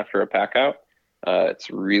soon after a pack out, it's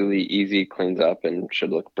really easy, cleans up, and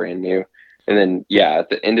should look brand new. And then, at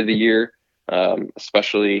the end of the year,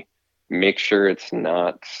 especially make sure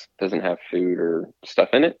doesn't have food or stuff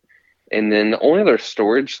in it. And then the only other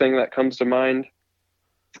storage thing that comes to mind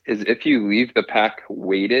is if you leave the pack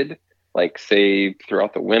weighted, like say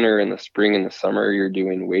throughout the winter and the spring and the summer, you're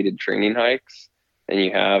doing weighted training hikes and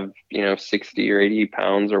you have, 60 or 80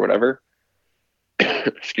 pounds or whatever,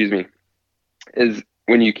 excuse me, is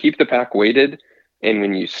when you keep the pack weighted and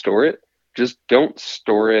when you store it, just don't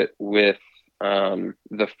store it with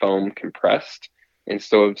the foam compressed. And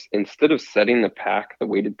so instead of setting the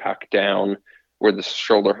weighted pack down where the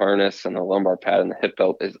shoulder harness and the lumbar pad and the hip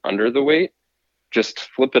belt is under the weight, just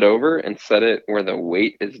flip it over and set it where the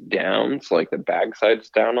weight is down. So like the bag side's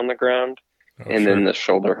down on the ground, then the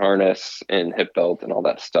shoulder harness and hip belt and all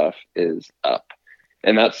that stuff is up.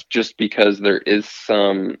 And that's just because there is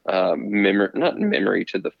some not memory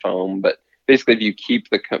to the foam, but basically if you keep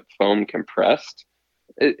the foam compressed,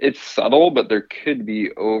 it's subtle, but there could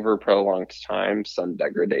be over prolonged time some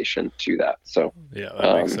degradation to that. So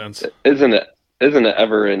that makes sense. Isn't it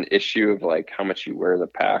ever an issue of like how much you wear the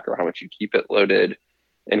pack or how much you keep it loaded?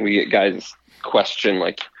 And we get guys question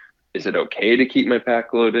like, is it okay to keep my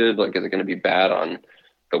pack loaded? Like, is it going to be bad on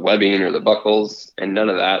the webbing or the buckles? And none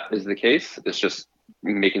of that is the case. It's just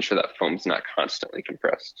making sure that foam's not constantly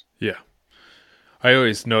compressed. Yeah. I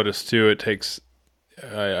always notice too, it takes,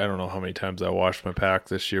 I don't know how many times I washed my pack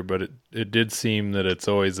this year, but it did seem that it's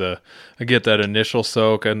always I get that initial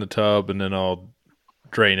soak in the tub and then I'll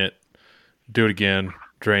drain it, do it again,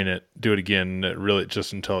 drain it, do it again. It really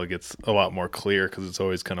just until it gets a lot more clear, because it's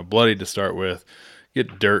always kind of bloody to start with.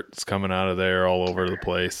 Get dirt's coming out of there all over the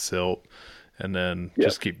place, silt, and then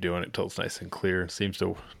just keep doing it till it's nice and clear. It seems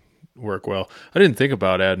to work well. I didn't think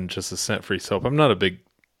about adding just a scent-free soap. I'm not a big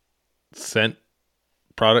scent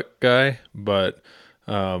product guy, but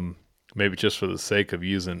maybe just for the sake of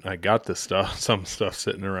using, I got this stuff, some stuff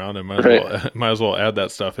sitting around, and might as well add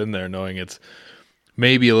that stuff in there, knowing it's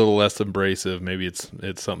maybe a little less abrasive. Maybe it's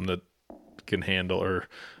something that can handle or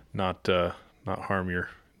not harm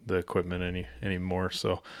the equipment anymore.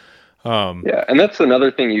 So and that's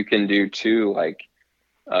another thing you can do too. Like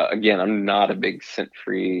again, I'm not a big scent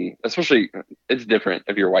free, especially it's different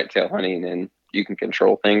if you're whitetail hunting and you can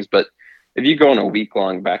control things. But if you go on a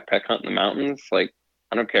week-long backpack hunt in the mountains, like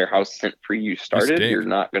I don't care how scent free you started, you're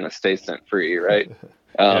not going to stay scent free, right?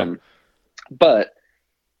 But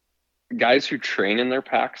guys who train in their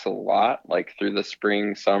packs a lot, like through the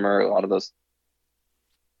spring, summer, a lot of those,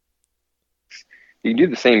 you can do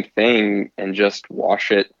the same thing and just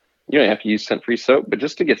wash it. You don't have to use scent-free soap, but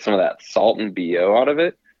just to get some of that salt and BO out of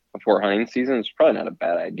it before hunting season is probably not a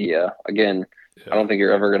bad idea. Again, I don't think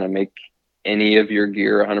you're ever going to make any of your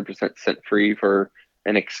gear 100% scent-free for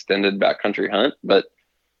an extended backcountry hunt, but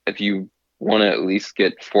if you want to at least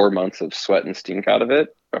get 4 months of sweat and stink out of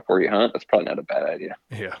it before you hunt, that's probably not a bad idea.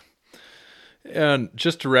 Yeah. And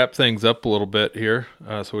just to wrap things up a little bit here,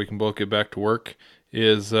 so we can both get back to work,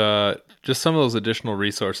 is just some of those additional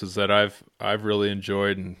resources that I've really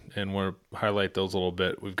enjoyed and want to highlight those a little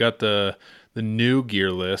bit. We've got the new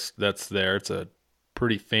gear list that's there. It's a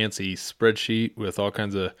pretty fancy spreadsheet with all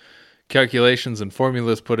kinds of calculations and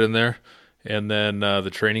formulas put in there. And then the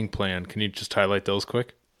training plan. Can you just highlight those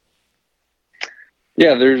quick?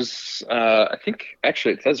 Yeah, there's, I think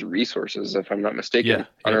actually it says resources, if I'm not mistaken,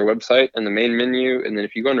 on our website in the main menu. And then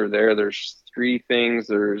if you go under there, there's 3 things.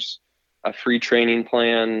 There's a free training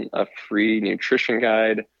plan, a free nutrition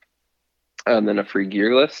guide, and then a free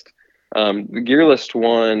gear list. The gear list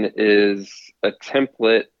one is a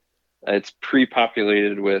template. It's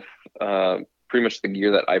pre-populated with pretty much the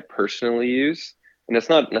gear that I personally use. And it's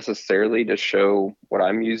not necessarily to show what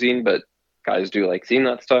I'm using, but guys do like seeing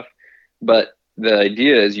that stuff. But the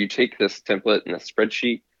idea is you take this template in a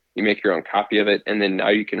spreadsheet, you make your own copy of it, and then now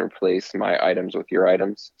you can replace my items with your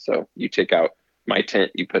items. So you take out my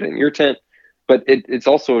tent, you put in your tent. But it's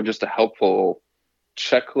also just a helpful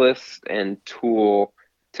checklist and tool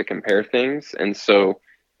to compare things. And so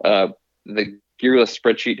the gear list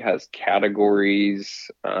spreadsheet has categories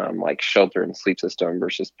like shelter and sleep system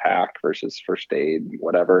versus pack versus first aid,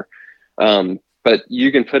 whatever. But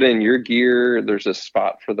you can put in your gear. There's a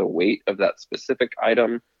spot for the weight of that specific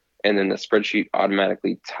item. And then the spreadsheet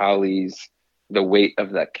automatically tallies the weight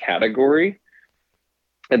of that category.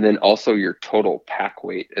 And then also your total pack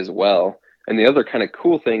weight as well. And the other kind of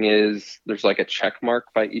cool thing is there's like a check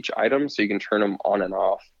mark by each item, so you can turn them on and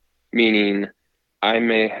off. Meaning, I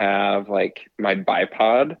may have like my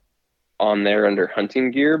bipod on there under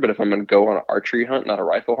hunting gear, but if I'm going to go on an archery hunt, not a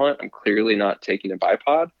rifle hunt, I'm clearly not taking a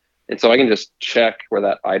bipod. And so I can just check where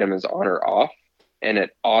that item is on or off, and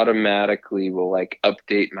it automatically will like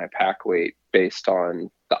update my pack weight based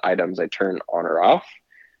on the items I turn on or off.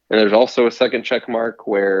 And there's also a second check mark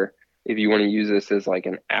where if you want to use this as like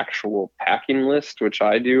an actual packing list, which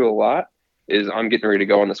I do a lot, is I'm getting ready to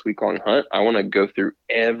go on this week-long hunt. I want to go through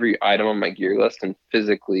every item on my gear list and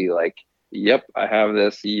physically like, yep, I have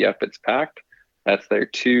this. Yep, it's packed. That's there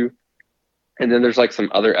too. And then there's like some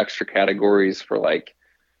other extra categories for like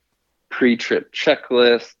pre-trip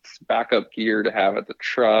checklists, backup gear to have at the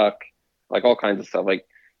truck, like all kinds of stuff. Like,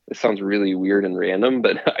 it sounds really weird and random,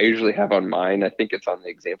 but I usually have on mine, I think it's on the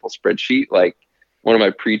example spreadsheet, like one of my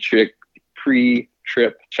pre-trip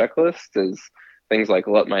checklists is things like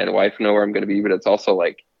let my wife know where I'm going to be, but it's also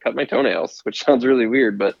like cut my toenails, which sounds really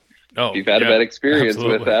weird, but if you've had a bad experience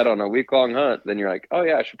with that on a week-long hunt, then you're like, oh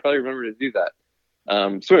yeah, I should probably remember to do that.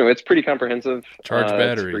 So anyway, it's pretty comprehensive. Charge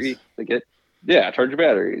batteries. It's free to get. Yeah, charge your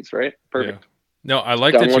batteries, right? Perfect. Yeah. No, I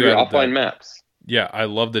like Download that you your added offline that. maps. Yeah, I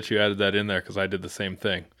love that you added that in there because I did the same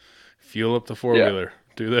thing. Fuel up the four-wheeler.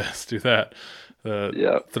 Do this, do that.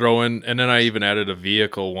 Throw in, and then I even added a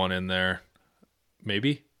vehicle one in there.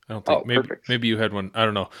 Maybe? I don't think. Maybe you had one. I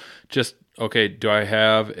don't know. Just, okay, do I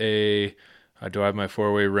have my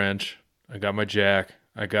four-way wrench? I got my jack.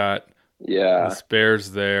 I got the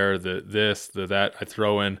spares there, the that. I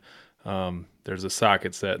throw in, there's a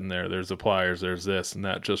socket set in there. There's the pliers. There's this and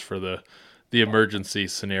that just for the emergency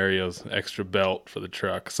scenarios, extra belt for the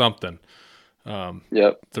truck, something.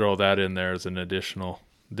 Throw that in there as an additional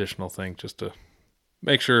thing just to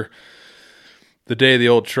make sure the day the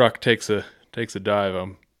old truck takes a dive,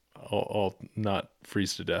 I'll not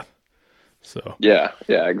freeze to death. So yeah,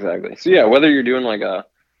 exactly. So yeah, whether you're doing like a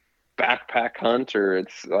backpack hunt or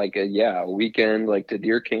it's like a weekend like to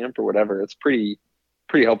deer camp or whatever, it's pretty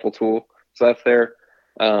helpful tool. So that's there.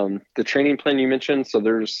 The training plan you mentioned, so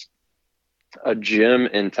there's a gym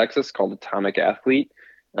in Texas called Atomic Athlete.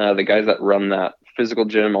 The guys that run that physical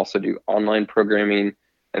gym also do online programming,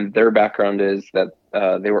 and their background is that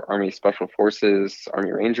they were Army Special Forces,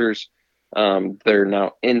 Army Rangers. They're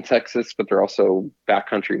now in Texas, but they're also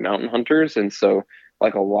backcountry mountain hunters. And so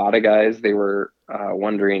like a lot of guys, they were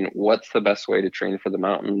wondering what's the best way to train for the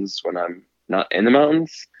mountains when I'm not in the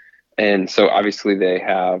mountains. And so obviously they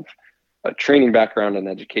have a training background in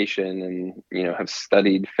education and, you know, have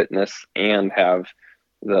studied fitness and have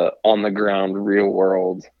the on the ground real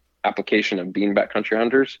world application of being backcountry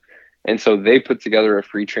hunters. And so they put together a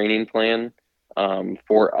free training plan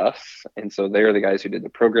for us. And so they're the guys who did the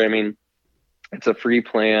programming. It's a free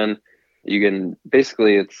plan. You can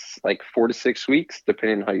basically, it's like 4 to 6 weeks,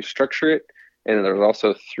 depending on how you structure it. And there's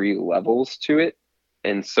also 3 levels to it.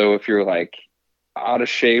 And so if you're like out of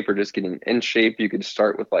shape or just getting in shape, you could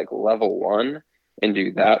start with like level 1 and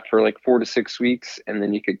do that for like 4 to 6 weeks. And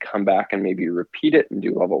then you could come back and maybe repeat it and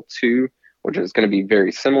do level 2, which is going to be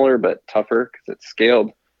very similar, but tougher because it's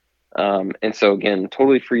scaled. And so again,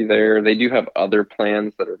 totally free there. They do have other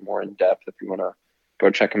plans that are more in depth if you want to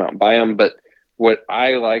go check them out and buy them. But what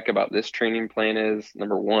I like about this training plan is,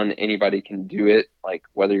 number one, anybody can do it, like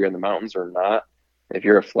whether you're in the mountains or not. If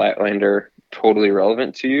you're a flatlander, totally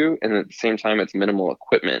relevant to you. And at the same time, it's minimal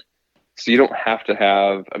equipment. So you don't have to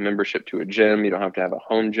have a membership to a gym. You don't have to have a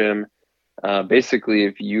home gym. Basically,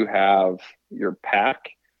 if you have your pack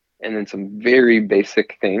and then some very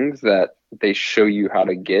basic things that they show you how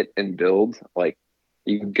to get and build, like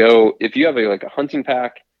you go, if you have a hunting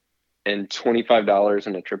pack and $25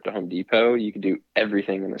 and a trip to Home Depot, you can do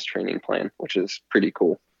everything in this training plan, which is pretty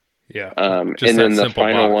cool. Yeah. And then the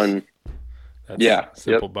final one.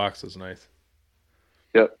 Simple box is nice.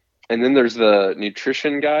 Yep. And then there's the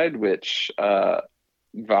nutrition guide, which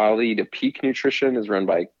Valley to Peak Nutrition is run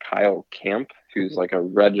by Kyle Camp, who's like a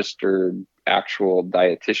registered actual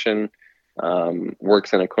dietitian,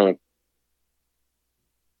 works in a clinic.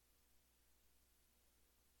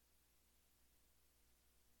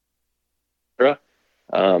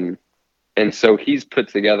 And so he's put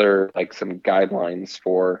together like some guidelines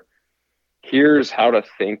for here's how to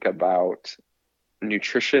think about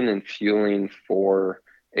nutrition and fueling for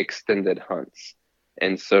extended hunts.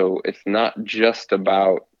 And so it's not just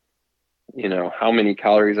about, you know, how many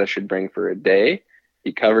calories I should bring for a day.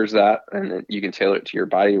 He covers that, and then you can tailor it to your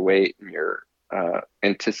body weight and your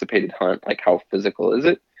anticipated hunt, like how physical is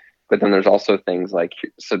it. But then there's also things like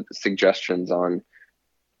suggestions on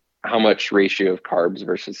how much ratio of carbs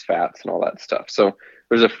versus fats and all that stuff. So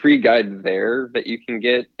there's a free guide there that you can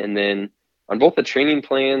get. And then on both the training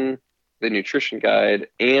plan, the nutrition guide,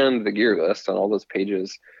 and the gear list on all those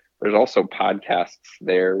pages, there's also podcasts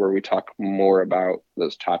there where we talk more about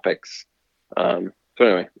those topics. So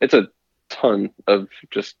anyway, it's a ton of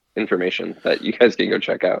just information that you guys can go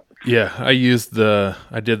check out. Yeah, I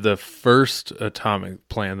did the first atomic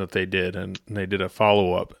plan that they did, and they did a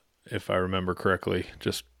follow-up, if I remember correctly,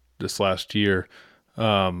 just this last year.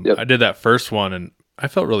 Yep. I did that first one, and I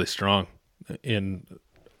felt really strong. And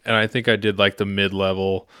I think I did like the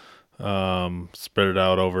mid-level, spread it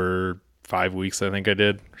out over 5 weeks, I think I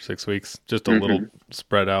did, or 6 weeks, just a little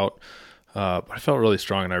spread out. But I felt really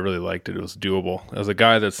strong, and I really liked it. It was doable. As a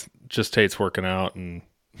guy that's just hates working out and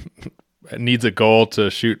needs a goal to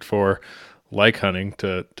shoot for, like hunting,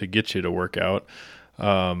 to get you to work out,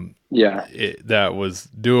 that was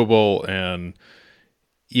doable. And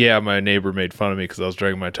yeah, my neighbor made fun of me because I was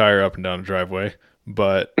dragging my tire up and down the driveway,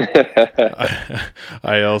 but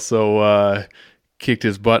I also kicked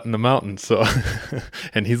his butt in the mountains. So,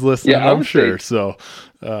 and he's listening, I'm sure.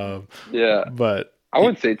 But I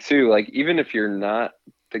would say too, like, even if you're not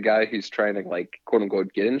the guy who's trying to, like, quote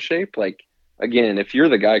unquote, get in shape, like, again, if you're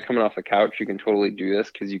the guy coming off the couch, you can totally do this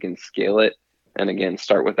because you can scale it. And again,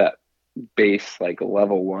 start with that base, like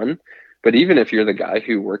level 1. But even if you're the guy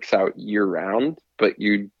who works out year round, but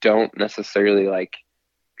you don't necessarily like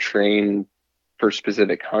train for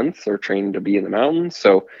specific hunts or train to be in the mountains.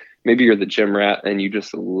 So maybe you're the gym rat and you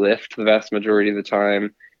just lift the vast majority of the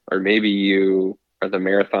time, or maybe you are the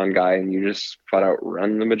marathon guy and you just flat out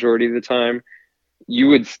run the majority of the time. You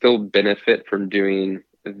would still benefit from doing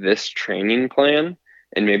this training plan,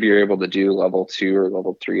 and maybe you're able to do level 2 or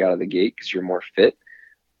level 3 out of the gate because you're more fit.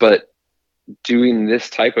 But doing this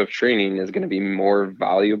type of training is going to be more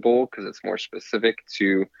valuable because it's more specific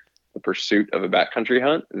to the pursuit of a backcountry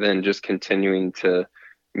hunt than just continuing to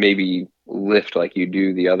maybe lift like you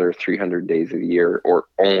do the other 300 days of the year, or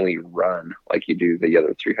only run like you do the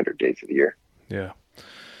other 300 days of the year. Yeah.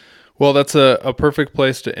 Well, that's a perfect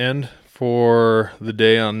place to end for the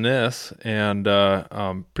day on this, and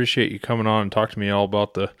appreciate you coming on and talking to me all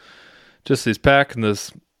about these pack and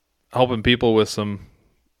this helping people with some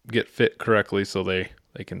get fit correctly so they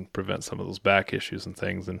can prevent some of those back issues and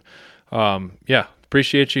things. And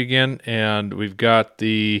appreciate you again. And we've got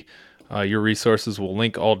your resources. We'll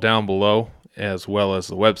link all down below, as well as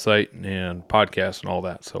the website and podcast and all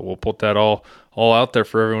that. So we'll put that all out there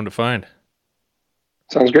for everyone to find.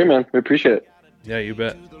 Sounds great, man. We appreciate it. Yeah, you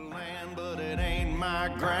bet.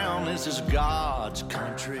 This is God's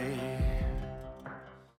country.